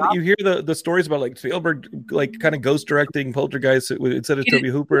 Like you hear the stories about like Spielberg like kind of ghost directing Poltergeist instead of Tobe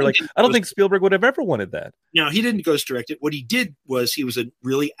Hooper. Like, I don't think Spielberg would have ever wanted that. No, he didn't ghost direct it. What he did was he was a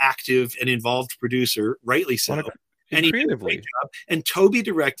really active and involved producer, rightly so. And he did a great job. And Toby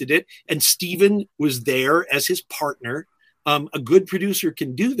directed it, and Steven was there as his partner. A good producer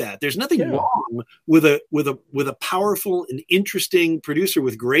can do that. There's nothing wrong with a powerful and interesting producer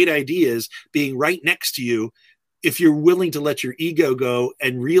with great ideas being right next to you, if you're willing to let your ego go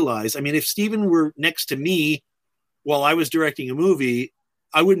and realize. I mean, if Steven were next to me while I was directing a movie,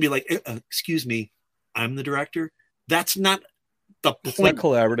 I wouldn't be like, "Excuse me, I'm the director." That's not the point. It's not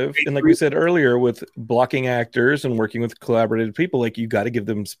collaborative. And like we said earlier, with blocking actors and working with collaborative people, like you got to give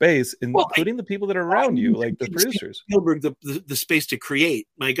them space, including the people that are around you, like the producers. Spielberg, the space to create.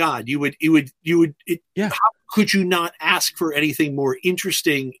 My God, you would. Yeah. How could you not ask for anything more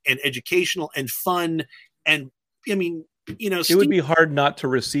interesting and educational and fun and I mean, it would be hard not to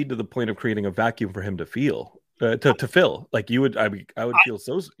recede to the point of creating a vacuum for him to feel. To fill, like you would, I would feel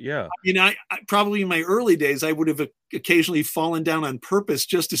so. Yeah, I probably in my early days, I would have occasionally fallen down on purpose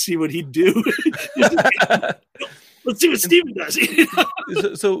just to see what he'd do. Let's see what Steven does.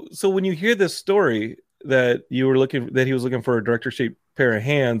 So when you hear this story that he was looking for a director-shaped pair of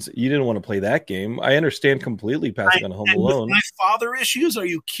hands, you didn't want to play that game. I understand completely passing on Home Alone. My father issues? Are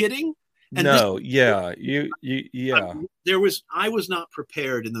you kidding? And no, yeah. I was not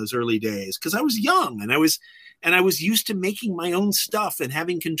prepared in those early days because I was young and I was used to making my own stuff and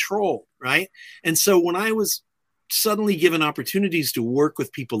having control, right? And so when I was suddenly given opportunities to work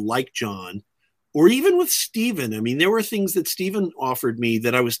with people like John, or even with Steven, I mean, there were things that Steven offered me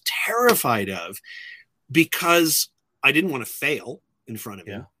that I was terrified of because I didn't want to fail in front of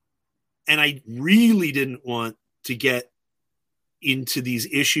him. And I really didn't want to get into these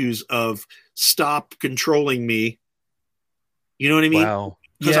issues of stop controlling me. You know what I mean? Wow.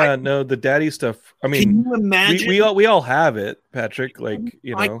 Yeah, the daddy stuff. I mean, can you imagine? We all have it, Patrick. Like,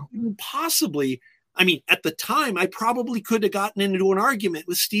 I couldn't possibly. I mean, at the time, I probably could have gotten into an argument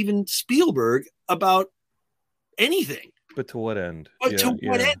with Steven Spielberg about anything. But to what end? To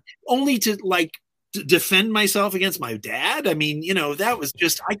what end? Only to defend myself against my dad. I mean, that was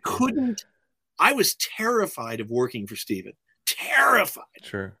just, I was terrified of working for Steven. Terrified.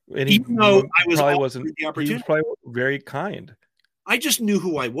 Sure. And he I was probably wasn't, the opportunity. He was probably very kind. I just knew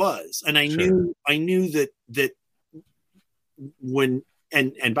who I was. And I knew that when,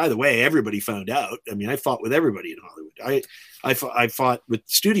 and by the way, everybody found out. I mean, I fought with everybody in Hollywood. I fought with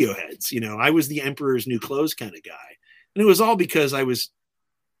studio heads. I was the emperor's new clothes kind of guy. And it was all because I was,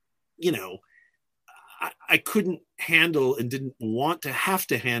 I couldn't handle and didn't want to have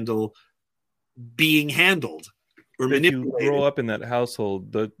to handle being handled or manipulated. If you grow up in that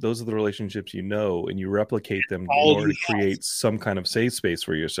household, those are the relationships and you replicate them in order to create some kind of safe space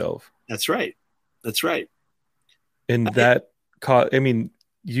for yourself. That's right. And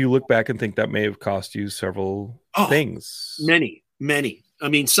you look back and think that may have cost you several things. Many. I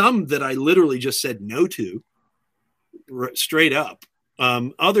mean, some that I literally just said no to, straight up.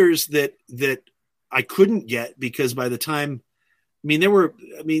 Others that I couldn't get because by the time,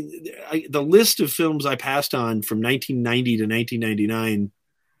 the list of films I passed on from 1990 to 1999,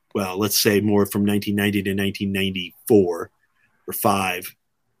 well, let's say more from 1990 to 1994 or 5,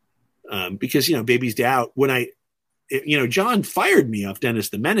 because, Baby's Day Out, when John fired me off Dennis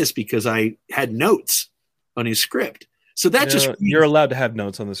the Menace because I had notes on his script. So that you're allowed to have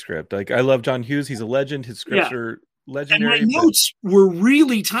notes on the script. Like, I love John Hughes. He's a legend. His scripts are legendary. And my notes were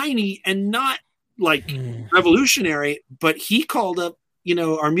really tiny and not revolutionary, but he called up,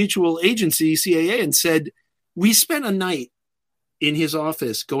 our mutual agency, CAA, and said, we spent a night in his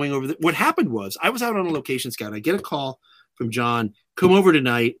office going over what happened was I was out on a location scout. I get a call from John, come over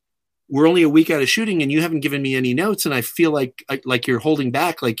tonight. We're only a week out of shooting and you haven't given me any notes. And I feel like you're holding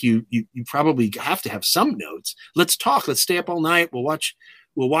back. Like you probably have to have some notes. Let's talk. Let's stay up all night. We'll watch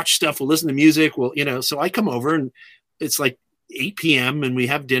stuff. We'll listen to music. So I come over and it's like 8 PM and we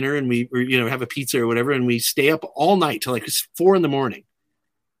have dinner and we have a pizza or whatever. And we stay up all night till like 4 a.m.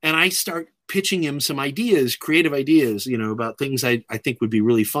 And I start pitching him some ideas, creative ideas, about things I think would be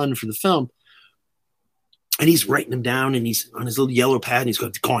really fun for the film. And he's writing them down and he's on his little yellow pad and he's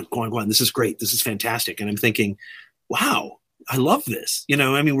going, go on. This is great. This is fantastic. And I'm thinking, wow, I love this.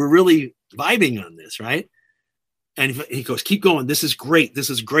 We're really vibing on this. Right. And he goes, keep going. This is great. This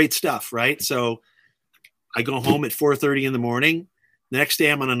is great stuff. Right. So I go home at 4:30 in the morning. The next day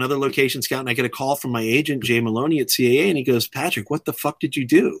I'm on another location scout and I get a call from my agent, Jay Maloney at CAA. And he goes, Patrick, what the fuck did you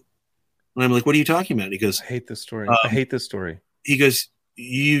do? And I'm like, what are you talking about? And he goes, I hate this story. He goes,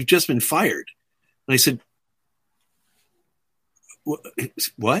 you've just been fired. And I said,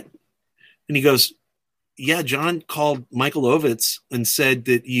 what? And he goes, yeah, John called Michael Ovitz and said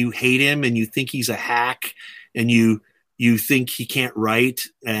that you hate him and you think he's a hack and you think he can't write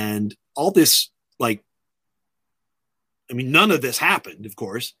and all this. None of this happened, of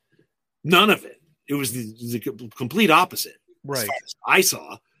course. None of it. It was the complete opposite. Right. As far as I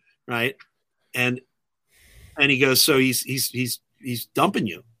saw. Right. And he goes, so he's dumping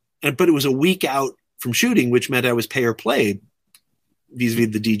you. But it was a week out from shooting, which meant I was pay or play vis-a-vis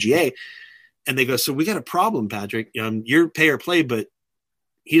the DGA. And they go, so we got a problem, Patrick. you're pay or play, but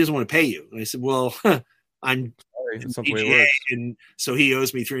he doesn't want to pay you. And I said, well, I'm DGA, and so he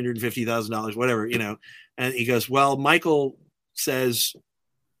owes me $350,000, whatever, And he goes, well, Michael says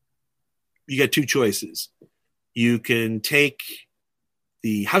you got two choices. You can take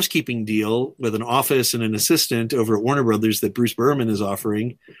the housekeeping deal with an office and an assistant over at Warner Brothers that Bruce Berman is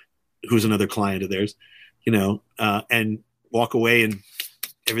offering, who's another client of theirs, and walk away and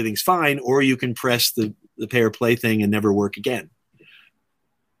everything's fine, or you can press the pay or play thing and never work again.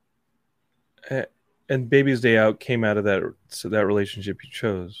 And Baby's Day Out came out of that relationship you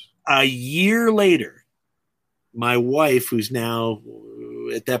chose. A year later, my wife, who's now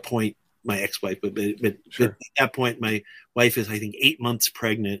at that point my ex-wife, but Sure. at that point my wife is, I think, 8 months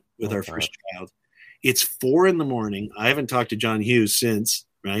pregnant with our God. first child. It's 4 a.m. I haven't talked to John Hughes since,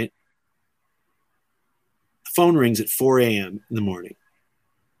 right? The phone rings at 4 a.m. in the morning.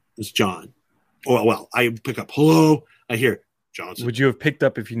 It's John. Oh, well, I pick up. Hello. I hear Johnson. Would you have picked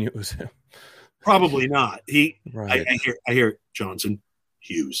up if you knew it was him? Probably not. Right. I hear Johnson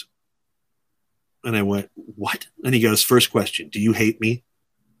Hughes. And I went, what? And he goes, first question, do you hate me?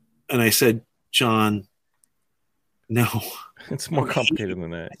 And I said, John, no. It's more complicated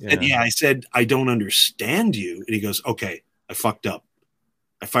than that. I said, I don't understand you. And he goes, okay, I fucked up.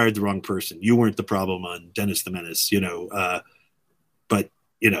 I fired the wrong person. You weren't the problem on Dennis the Menace, but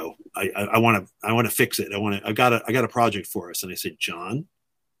I want to fix it. I got a project for us. And I said, John,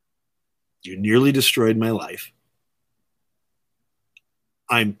 you nearly destroyed my life.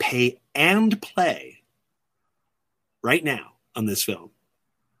 I'm pay and play right now on this film,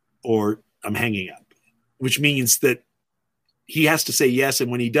 or I'm hanging up, which means that he has to say yes.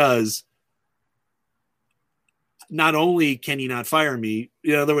 And when he does, not only can he not fire me,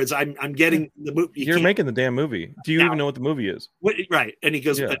 in other words, I'm getting the movie. You're making the damn movie. Do you even know what the movie is? Right. And he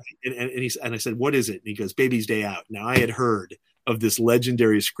goes, Yeah. and I said, what is it? And he goes, Baby's Day Out. Now I had heard of this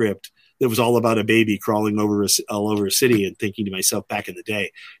legendary script that was all about a baby crawling all over a city, and thinking to myself back in the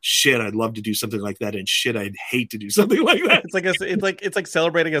day, shit, I'd love to do something like that. And shit, I'd hate to do something like that. It's like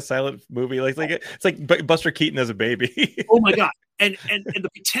celebrating a silent movie. It's like Buster Keaton as a baby. Oh my God. And the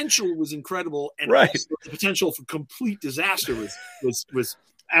potential was incredible. And Right. also the potential for complete disaster was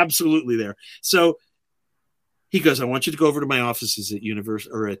absolutely there. So he goes, I want you to go over to my offices at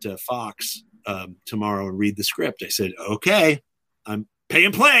at Fox tomorrow and read the script. I said, okay, I'm pay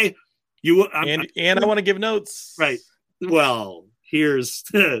and play. And I want to give notes. Right. Well, this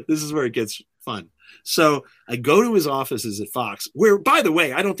is where it gets fun. So I go to his offices at Fox, where, by the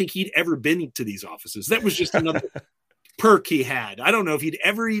way, I don't think he'd ever been to these offices. That was just another perk he had. I don't know if he'd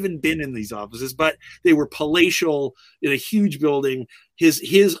ever even been in these offices, but they were palatial in a huge building.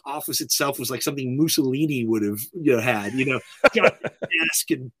 His office itself was like something Mussolini would have had, got a desk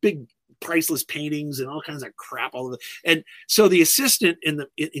and big priceless paintings and all kinds of crap all over. And so the assistant in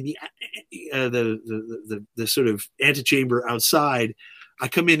the sort of antechamber outside, I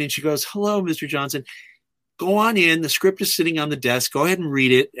come in and she goes, hello, Mr. Johnson, go on in. The script is sitting on the desk. Go ahead and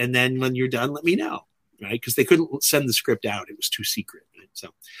read it. And then when you're done, let me know. Right. Because they couldn't send the script out. It was too secret. Right?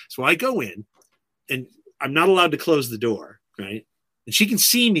 So I go in and I'm not allowed to close the door. Right. And she can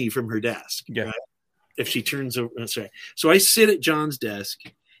see me from her desk. Yeah. Right? If she turns over. That's right. So I sit at John's desk,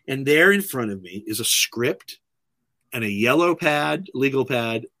 and there in front of me is a script and a yellow pad, legal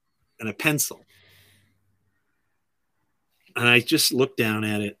pad, and a pencil. And I just look down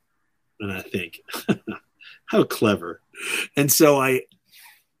at it and I think, how clever. And so I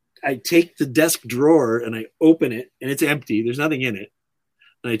take the desk drawer and I open it, and it's empty. There's nothing in it.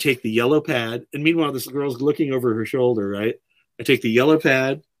 And I take the yellow pad, and meanwhile, this girl's looking over her shoulder, right? I take the yellow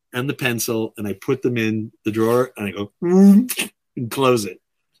pad and the pencil and I put them in the drawer, and I go and close it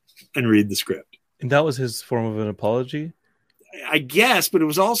and read the script. And that was his form of an apology? I guess, but it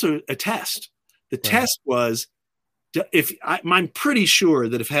was also a test. The test was, I'm pretty sure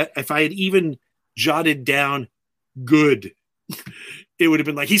that if I had even jotted down good, it would have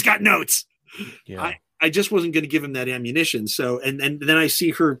been like, he's got notes. Yeah. I just wasn't going to give him that ammunition. So, and then I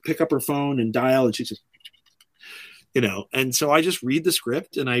see her pick up her phone and dial, and she says, and so I just read the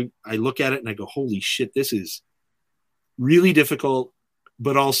script and I look at it and I go, holy shit, this is really difficult,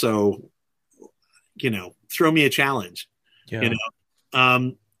 but also, throw me a challenge, Yeah.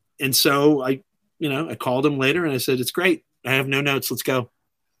 And so I called him later and I said, it's great. I have no notes. Let's go.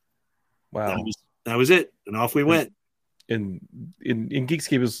 Wow. That was it. And off we went. In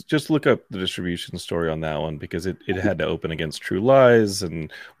Geekscape, just look up the distribution story on that one, because it had to open against True Lies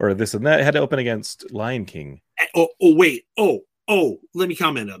or this and that. It had to open against Lion King. Wait. Let me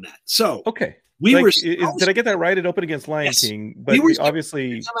comment on that. So, okay. Did I get that right? It opened against Lion King, but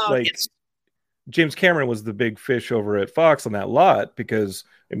obviously, James Cameron was the big fish over at Fox on that lot, because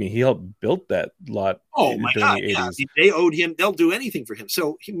he helped build that lot. Oh my God! The 80s. Yeah. They owed him. They'll do anything for him.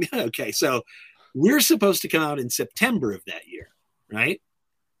 So okay, so we're supposed to come out in September of that year, right?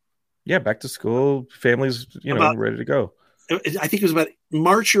 Yeah, back to school, families, ready to go. I think it was about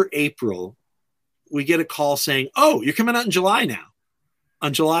March or April. We get a call saying, "Oh, you're coming out in July now."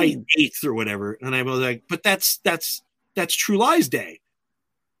 on July 8th or whatever. And I was like, but that's True Lies Day.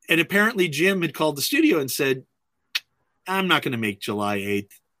 And apparently Jim had called the studio and said, I'm not going to make July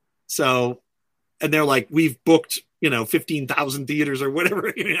 8th. So, and they're like, we've booked, 15,000 theaters or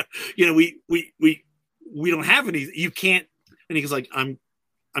whatever. We don't have any, you can't. And he was like, I'm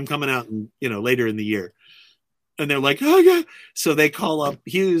coming out later in the year. And they're like, oh yeah. So they call up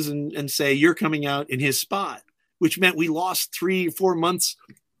Hughes and say, you're coming out in his spot, which meant we lost 3-4 months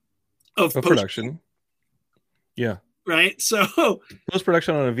of production. Yeah. Right. So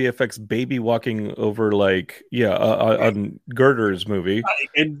post-production on a VFX baby walking over on Girder's movie.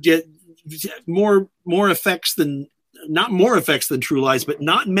 And get more effects than True Lies, but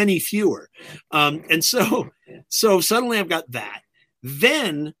not many fewer. And so suddenly I've got that.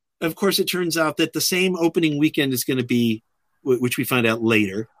 Then, of course, it turns out that the same opening weekend is going to be, which we find out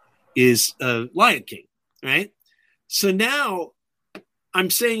later, is Lion King, right? So now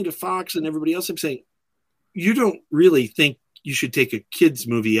I'm saying to Fox and everybody else, I'm saying, you don't really think you should take a kids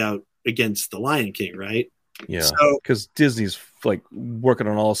movie out against the Lion King, right? Yeah, because Disney's working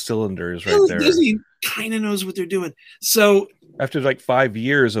on all cylinders right there. Disney kind of knows what they're doing. So after 5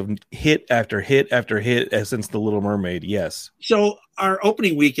 years of hit after hit after hit since The Little Mermaid, yes. So our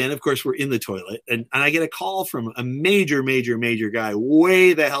opening weekend, of course, we're in the toilet, and I get a call from a major guy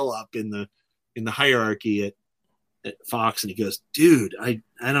way the hell up in the hierarchy at Fox, and he goes, dude, I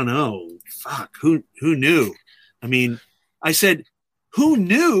don't know. Fuck, who knew? I mean, I said, who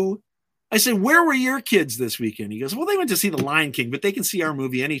knew? I said, where were your kids this weekend? He goes, well, they went to see The Lion King, but they can see our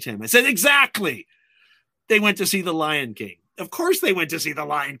movie anytime. I said, exactly. They went to see The Lion King. Of course they went to see The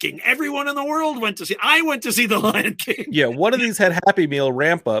Lion King. Everyone in the world I went to see The Lion King. Yeah, one of these had Happy Meal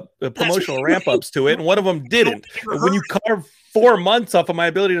promotional ramp-ups to it, and one of them didn't. When you carve 4 months off of my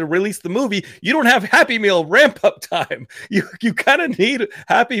ability to release the movie, you don't have Happy Meal ramp-up time. You kind of need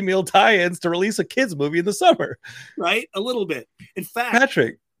Happy Meal tie-ins to release a kids movie in the summer. Right? A little bit. In fact,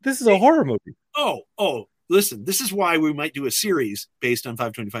 Patrick, this is a horror movie. Oh, listen, this is why we might do a series based on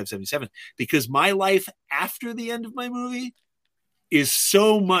 5/25/77, because my life after the end of my movie is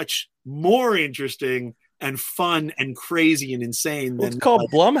so much more interesting and fun and crazy and insane. It's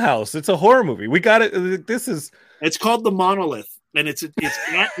called Blumhouse. It's a horror movie. We got it. It's called The Monolith, and it's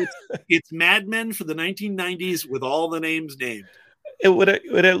Mad Men for the 1990s with all the names named. What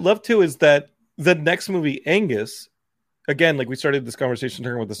I'd love to is that the next movie, Angus, again, we started this conversation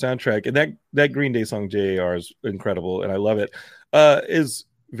talking about the soundtrack, and that Green Day song JAR is incredible, and I love it. Is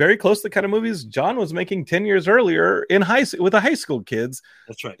very close to the kind of movies John was making 10 years earlier with the high school kids.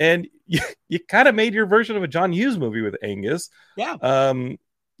 That's right. And you kind of made your version of a John Hughes movie with Angus. Yeah.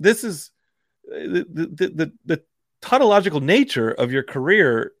 This is the tautological nature of your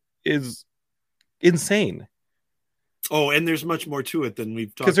career is insane. Oh, and there's much more to it than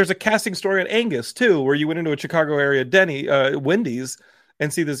we've talked. Because there's a casting story at Angus too, where you went into a Chicago area Wendy's,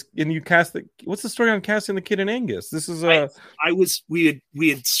 and see this, and you cast what's the story on casting the kid in Angus? This is we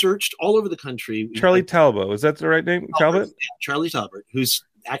had searched all over the country. Charlie Talbot, is that the right name? Talbot? Yeah, Charlie Talbot, who's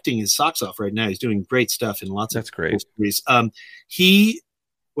acting his socks off right now. He's doing great stuff in lots of great movies.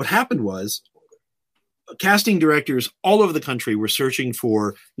 What happened was casting directors all over the country were searching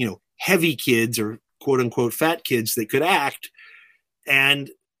for, heavy kids or quote unquote fat kids that could act.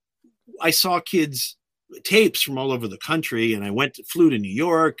 And I saw kids tapes from all over the country, and I flew to New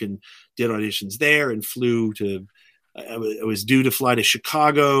York and did auditions there, and I was due to fly to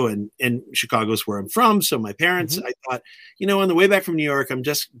Chicago, and Chicago's where I'm from. So my parents, I thought, on the way back from New York, I'm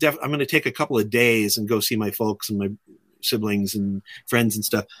going to take a couple of days and go see my folks and my siblings and friends and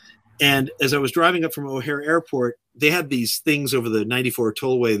stuff. And as I was driving up from O'Hare Airport, they had these things over the 94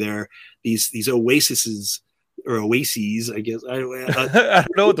 tollway there, these oases, I guess. I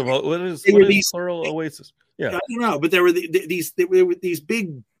don't know what is plural oasis. Yeah, I don't know, but there were these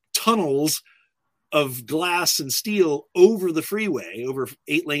big tunnels of glass and steel over the freeway, over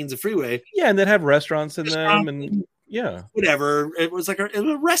 8 lanes of freeway. Yeah, and that have restaurants in them, and yeah, whatever. It was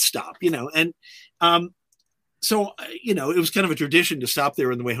a rest stop, and so it was kind of a tradition to stop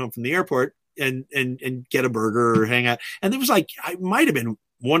there on the way home from the airport and get a burger or hang out. And it was I might have been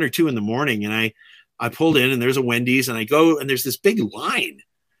 1 or 2 in the morning, and I pulled in, and there's a Wendy's, and I go, and there's this big line,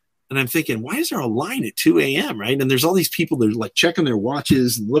 and I'm thinking, why is there a line at 2 a.m., right? And there's all these people that are checking their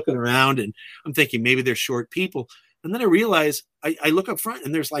watches and looking around, and I'm thinking maybe they're short people. And then I realize I look up front,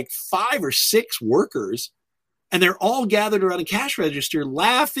 and there's 5 or 6 workers, and they're all gathered around a cash register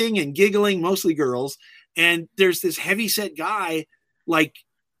laughing and giggling, mostly girls. And there's this heavyset guy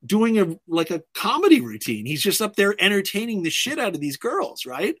doing a comedy routine. He's just up there entertaining the shit out of these girls,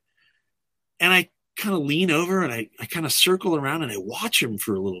 right? And kind of lean over and I kind of circle around and I watch him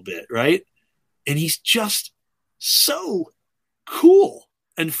for a little bit, right? And he's just so cool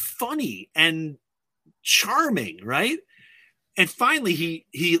and funny and charming, right? And finally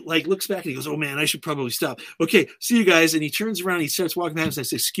he like looks back and he goes, oh man, I should probably stop. Okay, see you guys. And he turns around, he starts walking past and I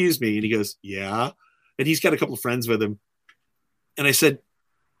say, excuse me. And he goes, yeah. And he's got a couple of friends with him. And I said,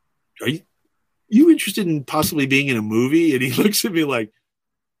 are you interested in possibly being in a movie? And he looks at me like,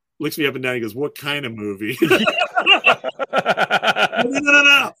 looks me up and down. He goes, what kind of movie? No.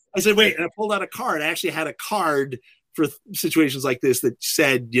 I said, wait. And I pulled out a card. I actually had a card for situations like this that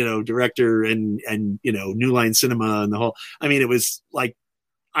said, you know, director and you know, New Line Cinema and the whole. I mean, it was like,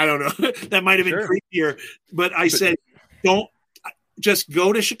 I don't know. That might have been creepier. But I said, don't just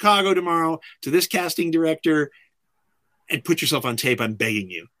go to Chicago tomorrow to this casting director and put yourself on tape. I'm begging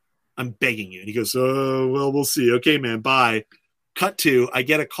you. I'm begging you. And he goes, oh, well, we'll see. Okay, man, bye. Cut to, I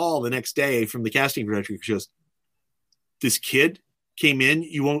get a call the next day from the casting director. She goes, this kid came in.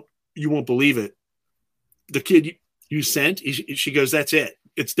 You won't believe it. The kid you sent, she goes, that's it.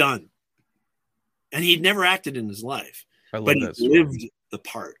 It's done. And he'd never acted in his life, but he lived the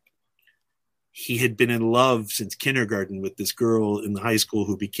part. He had been in love since kindergarten with this girl in the high school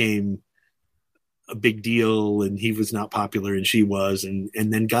who became a big deal, and he was not popular and she was, and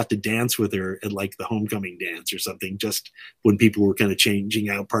then got to dance with her at like the homecoming dance or something, just when people were kind of changing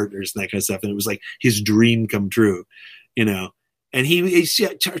out partners and that kind of stuff. And it was like his dream come true, you know. And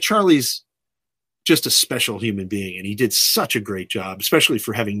Charlie's just a special human being, and he did such a great job, especially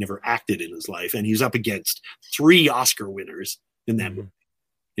for having never acted in his life. And he's up against 3 Oscar winners in that movie,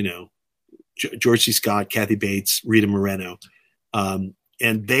 you know, George C. Scott, Kathy Bates, Rita Moreno, and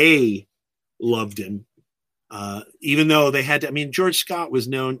they loved him, even though they had to. I mean, George was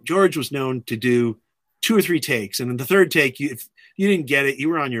known to do 2 or 3 takes, and in the third take, if you didn't get it, you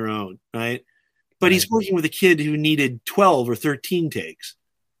were on your own, right? But he's working with a kid who needed 12 or 13 takes.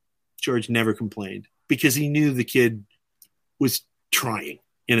 George never complained because he knew the kid was trying,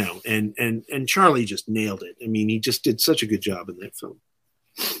 you know, and Charlie just nailed it. I mean, he just did such a good job in that film.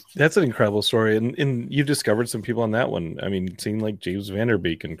 That's an incredible story, and you discovered some people on that one. I mean, seeing like James Van Der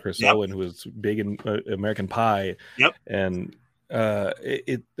Beek and Chris Owen, who was big in American Pie. Yep, and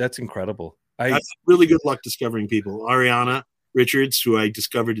that's incredible. I had really good luck discovering people. Ariana Richards, who I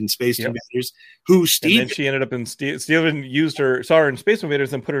discovered in Space Invaders, who Steve. And then she ended up in Steven saw her in Space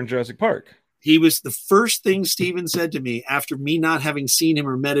Invaders, and put her in Jurassic Park. He was the first thing Steven said to me after me not having seen him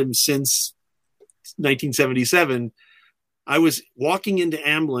or met him since 1977. I was walking into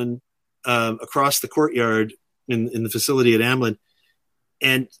Amblin across the courtyard in the facility at Amblin,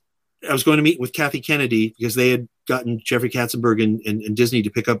 and I was going to meet with Kathy Kennedy because they had gotten Jeffrey Katzenberg and Disney to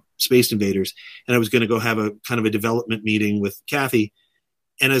pick up Space Invaders, and I was going to go have a kind of a development meeting with Kathy.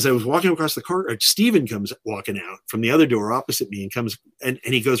 And as I was walking across the courtyard, Steven comes walking out from the other door opposite me and comes and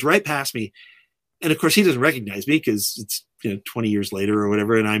he goes right past me. And of course he doesn't recognize me because it's 20 years later or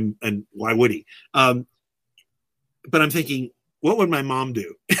whatever, and why would he? But I'm thinking, what would my mom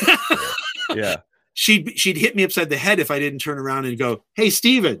do? Yeah. She'd hit me upside the head if I didn't turn around and go, hey,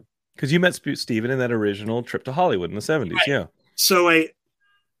 Steven. Because you met Steven in that original trip to Hollywood in the 70s. Right. Yeah. So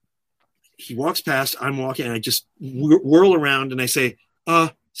he walks past, I'm walking, and I just whirl around and I say,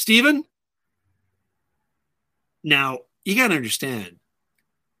 Steven? Now, you got to understand,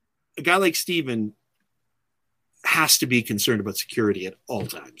 a guy like Steven has to be concerned about security at all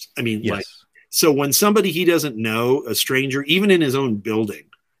times. I mean, yes. So when somebody he doesn't know, a stranger, even in his own building,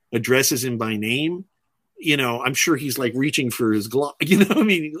 addresses him by name, I'm sure he's like reaching for his glove, I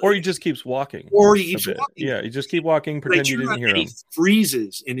mean? Or he just keeps walking. Yeah, you just keep walking, pretend you didn't hear him. He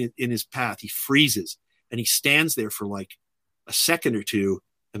freezes in his path. He freezes, and he stands there for like a second or two,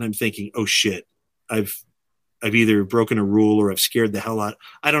 and I'm thinking, oh shit, I've either broken a rule or I've scared the hell out.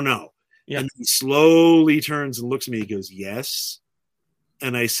 I don't know. Yeah. And he slowly turns and looks at me. He goes, yes.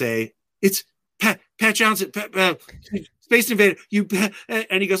 And I say, it's Pat Johnson, Space Invader.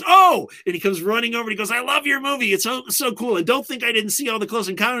 And he goes, oh, and he comes running over. And he goes, I love your movie. It's so cool. And don't think I didn't see all the Close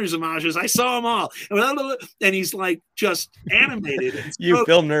Encounters homages. I saw them all. And he's like just animated. You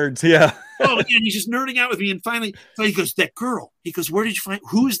film nerds, yeah. Oh, and he's just nerding out with me. And finally he goes, that girl. He goes, where did you find?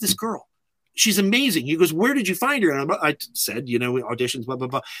 Who is this girl? She's amazing. He goes, where did you find her? And I said, auditions, blah, blah,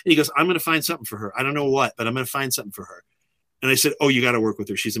 blah. And he goes, I'm going to find something for her. I don't know what, but I'm going to find something for her. And I said, oh, you got to work with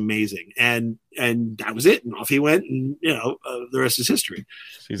her. She's amazing. And that was it. And off he went. And, the rest is history.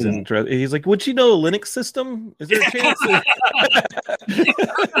 She's interesting. He's like, would she know a Linux system? Is there a chance?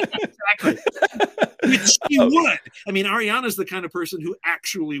 Exactly. Which she would. I mean, Ariana's the kind of person who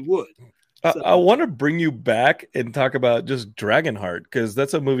actually would. I want to bring you back and talk about just Dragonheart, because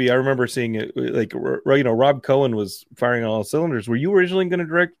that's a movie I remember seeing it. Like, Rob Cohen was firing on all cylinders. Were you originally going to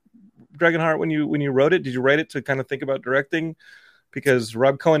direct Dragonheart when you wrote it? Did you write it to kind of think about directing? Because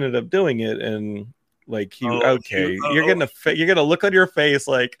Rob Cohen ended up doing it, and like you're gonna look on your face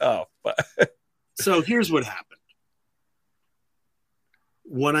like, oh. So here's what happened.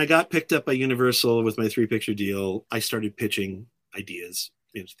 When I got picked up by Universal with my 3-picture deal, I started pitching ideas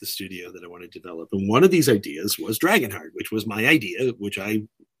into the studio that I wanted to develop. And one of these ideas was Dragonheart, which was my idea, which I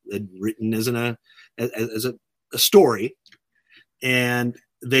had written as a story. And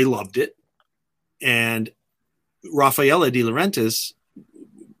they loved it. And Raffaella De Laurentiis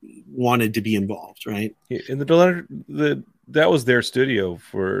wanted to be involved, right? And that was their studio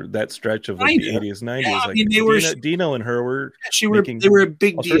for that stretch of like the 80s, 90s. Yeah, I mean, Dino and her were they were a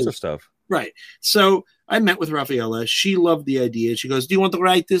big all deal. Sorts of stuff. Right. So I met with Raffaella. She loved the idea. She goes, "Do you want to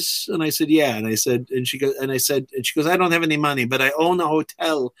write this?" And I said, "Yeah." And she goes, "I don't have any money, but I own a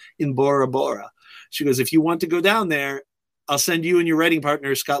hotel in Bora Bora." She goes, "If you want to go down there, I'll send you and your writing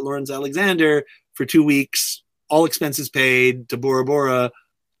partner, Scott Lawrence Alexander, for 2 weeks, all expenses paid, to Bora Bora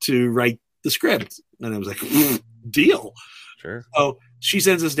to write the script." And I was like, deal. Sure. So she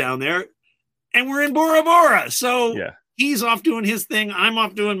sends us down there, and we're in Bora Bora. So yeah. He's off doing his thing. I'm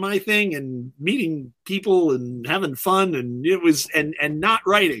off doing my thing and meeting people and having fun. And it was, and not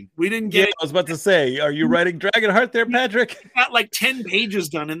writing. We didn't get. I was about to say, are you writing Dragonheart there, Patrick? We got like 10 pages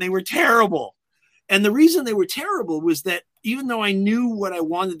done, and they were terrible. And the reason they were terrible was that even though I knew what I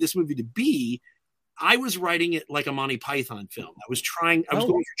wanted this movie to be, I was writing it like a Monty Python film. I was going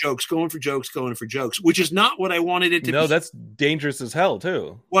for jokes, which is not what I wanted it to be. No, that's dangerous as hell,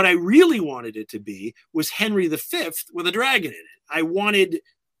 too. What I really wanted it to be was Henry V with a dragon in it.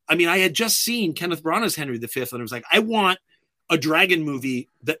 I had just seen Kenneth Branagh's Henry V, and I was like, I want a dragon movie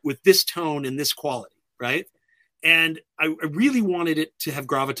that with this tone and this quality, right? And I really wanted it to have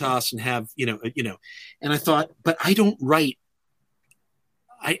gravitas and have, and I thought, but I don't write.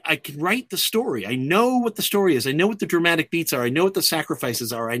 I can write the story. I know what the story is. I know what the dramatic beats are. I know what the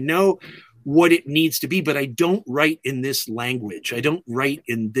sacrifices are. I know what it needs to be, but I don't write in this language. I don't write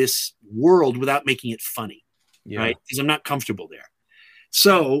in this world without making it funny, right? Because I'm not comfortable there.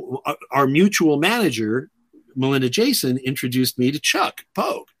 So our mutual manager, Melinda Jason, introduced me to Chuck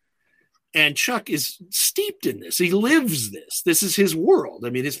Pogue. And Chuck is steeped in this. He lives this. This is his world. I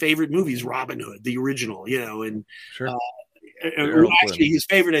mean, his favorite movie is Robin Hood, the original, and sure. Actually, his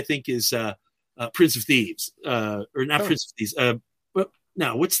favorite, I think, is Prince of Thieves, or not Prince of Thieves.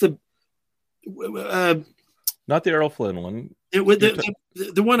 What's the? Not the Errol Flynn one.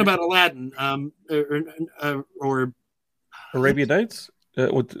 The one about Aladdin, or Arabian Nights.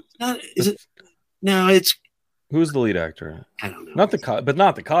 It's who's the lead actor? I don't know. Not the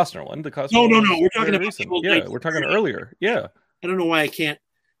Costner one. The Costner. No. We're talking about recent. We're talking earlier. Yeah. I don't know why I can't.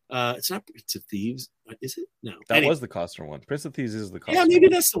 It's not Prince of Thieves. Is it? No. That was the Costner one. Prince of Thieves is the Costner. Yeah, maybe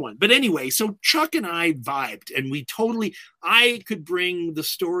that's the one. But anyway, so Chuck and I vibed, and I could bring the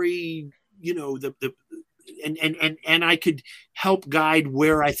story, and I could help guide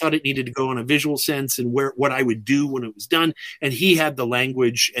where I thought it needed to go in a visual sense and what I would do when it was done. And he had the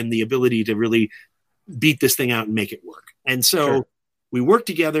language and the ability to really beat this thing out and make it work. And so we worked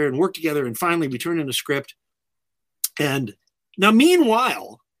together, and finally we turned in a script. And now,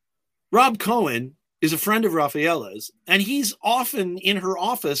 meanwhile, Rob Cohen is a friend of Raffaella's, and he's often in her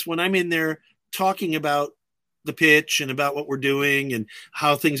office when I'm in there talking about the pitch and about what we're doing and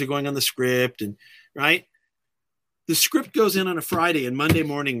how things are going on the script. And right, the script goes in on a Friday, and Monday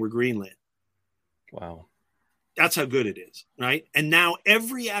morning we're greenlit. Wow, that's how good it is, right? And now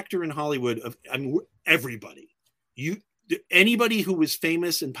every actor in Hollywood, everybody, anybody who was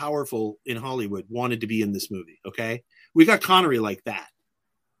famous and powerful in Hollywood wanted to be in this movie. Okay, we got Connery like that.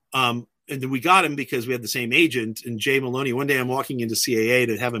 And then we got him because we had the same agent, and Jay Maloney. One day I'm walking into CAA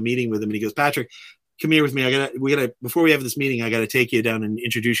to have a meeting with him, and he goes, "Patrick, come here with me. Before we have this meeting, I got to take you down and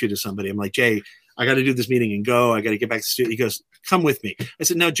introduce you to somebody." I'm like, "Jay, I got to do this meeting and go. I got to get back to the studio." He goes, "Come with me." I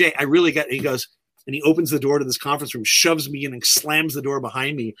said, "No, Jay, I really got," he goes, and he opens the door to this conference room, shoves me in and slams the door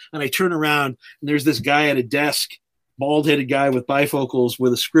behind me. And I turn around, and there's this guy at a desk, bald-headed guy with bifocals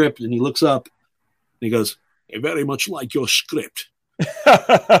with a script. And he looks up and he goes, "I very much like your script." And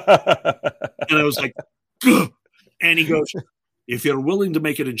I was like, "Ugh." And he goes, "If you're willing to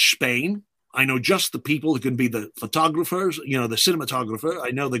make it in Spain, I know just the people who can be the photographers, the cinematographer. I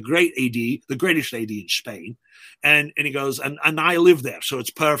know the great AD, the greatest AD in Spain." And he goes, and I live there, so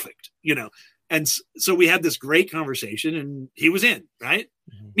it's perfect, And so we had this great conversation, and he was in, right?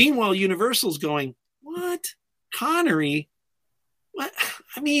 Mm-hmm. Meanwhile, Universal's going, "What? Connery? what?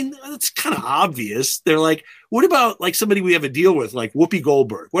 I mean, it's kind of obvious. They're like, what about like somebody we have a deal with, like Whoopi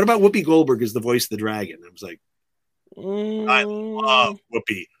Goldberg? What about Whoopi Goldberg as the voice of the dragon? I was like, I love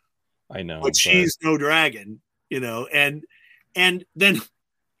Whoopi. I know, but she's no dragon, and then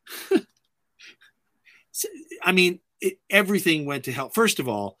I mean, everything went to hell. First of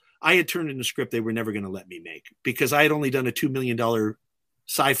all, I had turned in a script they were never going to let me make because I had only done a $2 million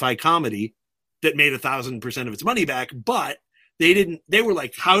sci-fi comedy that made 1,000% of its money back, but they were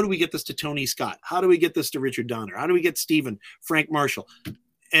like, how do we get this to Tony Scott? How do we get this to Richard Donner? How do we get Frank Marshall?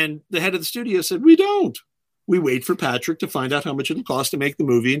 And the head of the studio said, we don't. We wait for Patrick to find out how much it'll cost to make the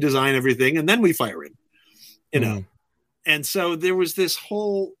movie and design everything. And then we fire him, And so there was this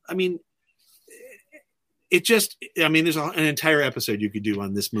whole, I mean, there's an entire episode you could do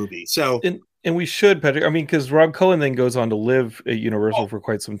on this movie. So, and we should, Patrick. I mean, because Rob Cohen then goes on to live at Universal for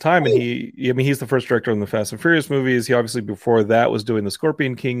quite some time, and he's the first director on the Fast and Furious movies. He obviously before that was doing the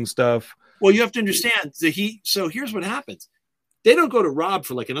Scorpion King stuff. Well, you have to understand that so here's what happens. They don't go to Rob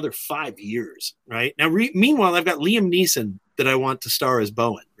for like another 5 years, right? Now, meanwhile, I've got Liam Neeson that I want to star as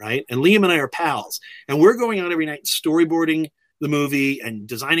Bowen, right? And Liam and I are pals, and we're going out every night storyboarding the movie and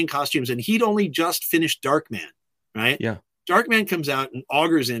designing costumes. And he'd only just finished Darkman, right? Yeah. Darkman comes out and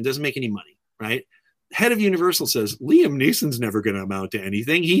augers in, doesn't make any money, right? Head of Universal says, Liam Neeson's never going to amount to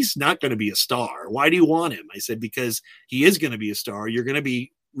anything. He's not going to be a star. Why do you want him? I said, because he is going to be a star. You're going to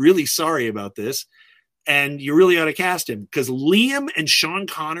be really sorry about this. And you really ought to cast him because Liam and Sean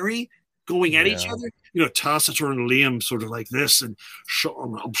Connery going at each other, Taciturn and Liam sort of like this, and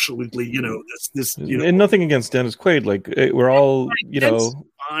Sean absolutely, this. And nothing against Dennis Quaid, like we're all,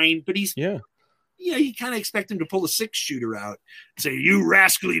 fine, but he's you kind of expect him to pull a 6-shooter out, and say, "You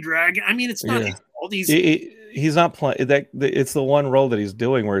rascally dragon." I mean, it's not all these. He's not playing that. It's the one role that he's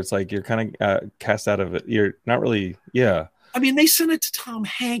doing where it's like you're kind of cast out of it. You're not really, I mean, they sent it to Tom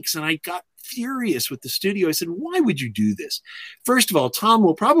Hanks, and I got furious with the studio. I said, why would you do this? First of all, Tom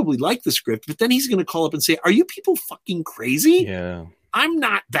will probably like the script, but then he's going to call up and say, are you people fucking crazy? Yeah. I'm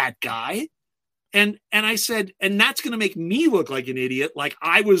not that guy. And I said, and that's going to make me look like an idiot. Like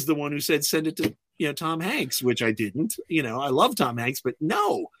I was the one who said, send it to, Tom Hanks, which I didn't, I love Tom Hanks, but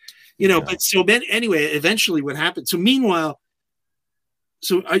no, but so then anyway, eventually what happened. So meanwhile,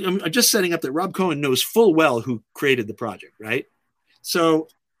 I'm just setting up that Rob Cohen knows full well who created the project. Right. So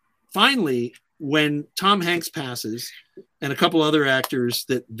finally, when Tom Hanks passes and a couple other actors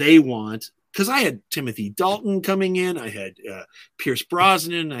that they want, because I had Timothy Dalton coming in, I had Pierce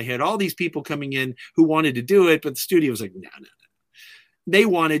Brosnan, I had all these people coming in who wanted to do it, but the studio was like, no. They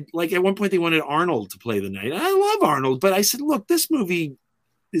wanted, like at one point they wanted Arnold to play the knight. I love Arnold, but I said, look, this movie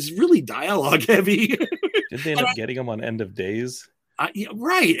is really dialogue heavy. Did they end up getting him on End of Days?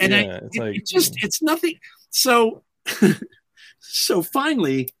 Right. And it's nothing. So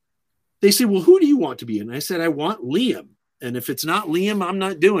finally, they said, well, who do you want to be? And I said, I want Liam. And if it's not Liam, I'm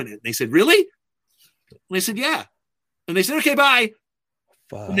not doing it. And they said, really? And I said, yeah. And they said, okay, bye.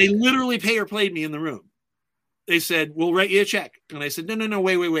 Fuck. And they literally played me in the room. They said, we'll write you a check. And I said, no,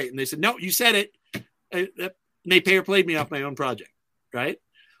 wait. And they said, no, you said it. And they played me off my own project. Right.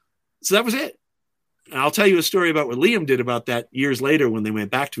 So that was it. And I'll tell you a story about what Liam did about that years later when they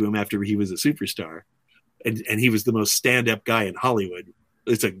went back to him after he was a superstar. And he was the most stand-up guy in Hollywood.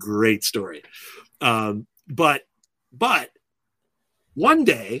 It's a great story. But one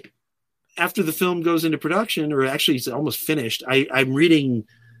day after the film goes into production, or actually it's almost finished, I'm reading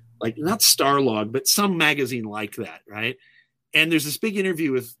like not Starlog, but some magazine like that. Right. And there's this big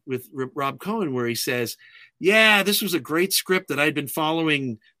interview with Rob Cohen where he says, yeah, this was a great script that I'd been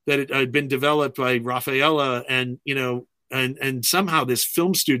following, that it had been developed by Rafaela, and, and somehow this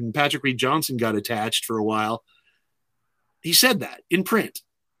film student, Patrick Reed Johnson, got attached for a while. He said that in print.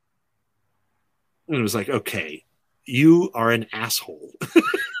 And it was like, okay, you are an asshole.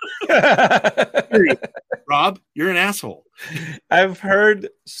 Rob, you're an asshole. I've heard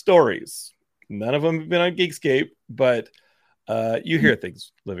stories. None of them have been on Geekscape, but you hear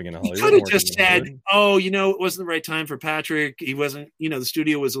things living in Hollywood. He could have just said, oh, it wasn't the right time for Patrick. He wasn't, the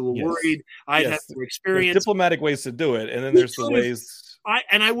studio was a little worried. I'd have more experience. There's diplomatic ways to do it. And then there's the ways.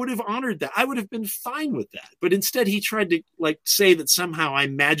 I would have honored that. I would have been fine with that. But instead he tried to say that somehow I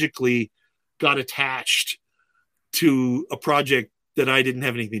magically got attached to a project that I didn't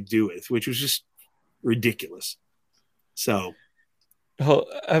have anything to do with, which was just ridiculous. So,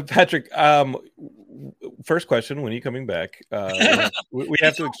 Patrick, first question: when are you coming back? We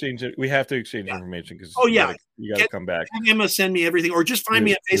have to exchange it. We have to exchange information because you got to come back. Emma, send me everything, or just find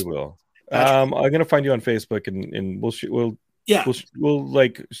me on Facebook. We will. I'm gonna find you on Facebook, and we'll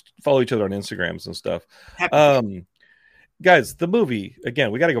like follow each other on Instagrams and stuff. guys, the movie,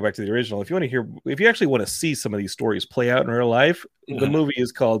 again, we got to go back to the original. If you actually want to see some of these stories play out in real life, the movie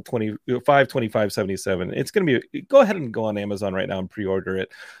is called 5/25/77. It's going to be, go ahead and go on Amazon right now and pre-order it.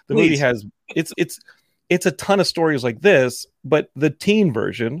 The movie has, it's a ton of stories like this, but the teen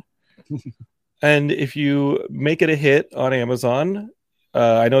version. And if you make it a hit on Amazon,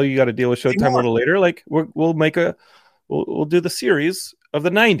 I know you got to deal with Showtime a little later. Like we'll do the series of the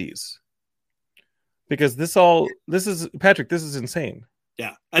 90s, because this is Patrick. This is insane.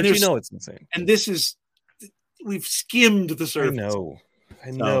 Yeah, and it's insane. And we've skimmed the surface.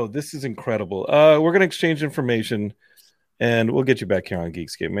 I know. This is incredible. We're gonna exchange information, and we'll get you back here on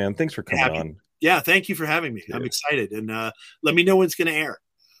Geekscape, man. Thanks for coming on. Yeah, thank you for having me. I'm excited, and let me know when it's going to air.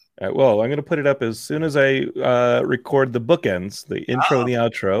 Well, I'm going to put it up as soon as I record the bookends, the intro and the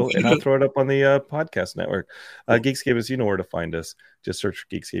outro, and I'll throw it up on the podcast network. Geekscape, as you know where to find us. Just search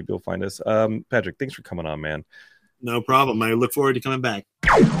for Geekscape, you'll find us. Patrick, thanks for coming on, man. No problem. I look forward to coming back.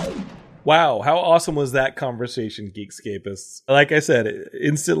 Wow, how awesome was that conversation, Geekscapists? Like I said,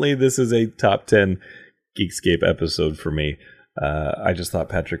 instantly this is a top 10 Geekscape episode for me. I just thought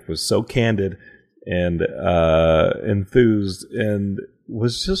Patrick was so candid and enthused and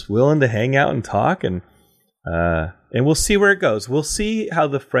was just willing to hang out and talk, and we'll see where it goes. We'll see how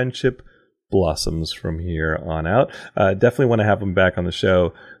the friendship blossoms from here on out. Definitely want to have him back on the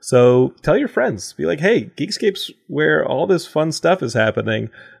show. So tell your friends, be like, hey, Geekscape's where all this fun stuff is happening.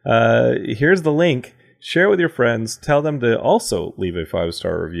 Here's the link. Share it with your friends. Tell them to also leave a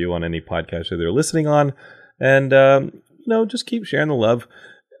 5-star review on any podcast that they're listening on, and just keep sharing the love.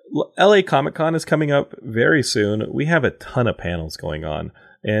 LA Comic Con is coming up very soon. We have a ton of panels going on,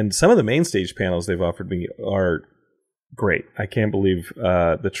 and some of the main stage panels they've offered me are great. I can't believe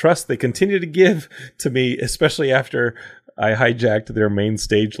the trust they continue to give to me, especially after I hijacked their main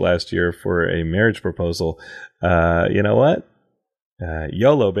stage last year for a marriage proposal. You know what?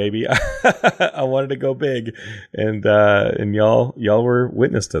 YOLO, baby. I wanted to go big, and y'all were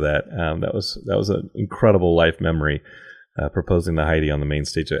witness to that. That was an incredible life memory. Proposing to Heidi on the main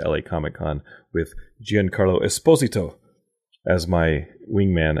stage at LA Comic Con with Giancarlo Esposito as my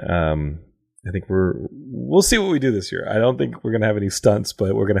wingman. I think we'll see what we do this year. I don't think we're going to have any stunts,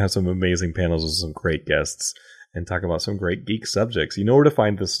 but we're going to have some amazing panels with some great guests and talk about some great geek subjects. You know where to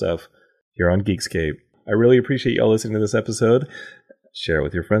find this stuff here on Geekscape. I really appreciate y'all listening to this episode. Share it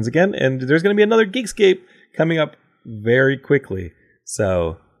with your friends again, and there's going to be another Geekscape coming up very quickly.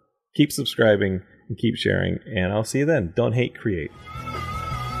 So keep subscribing and keep sharing, and I'll see you then. Don't hate, create.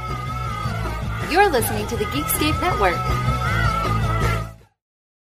 You're listening to the Geekscape Network.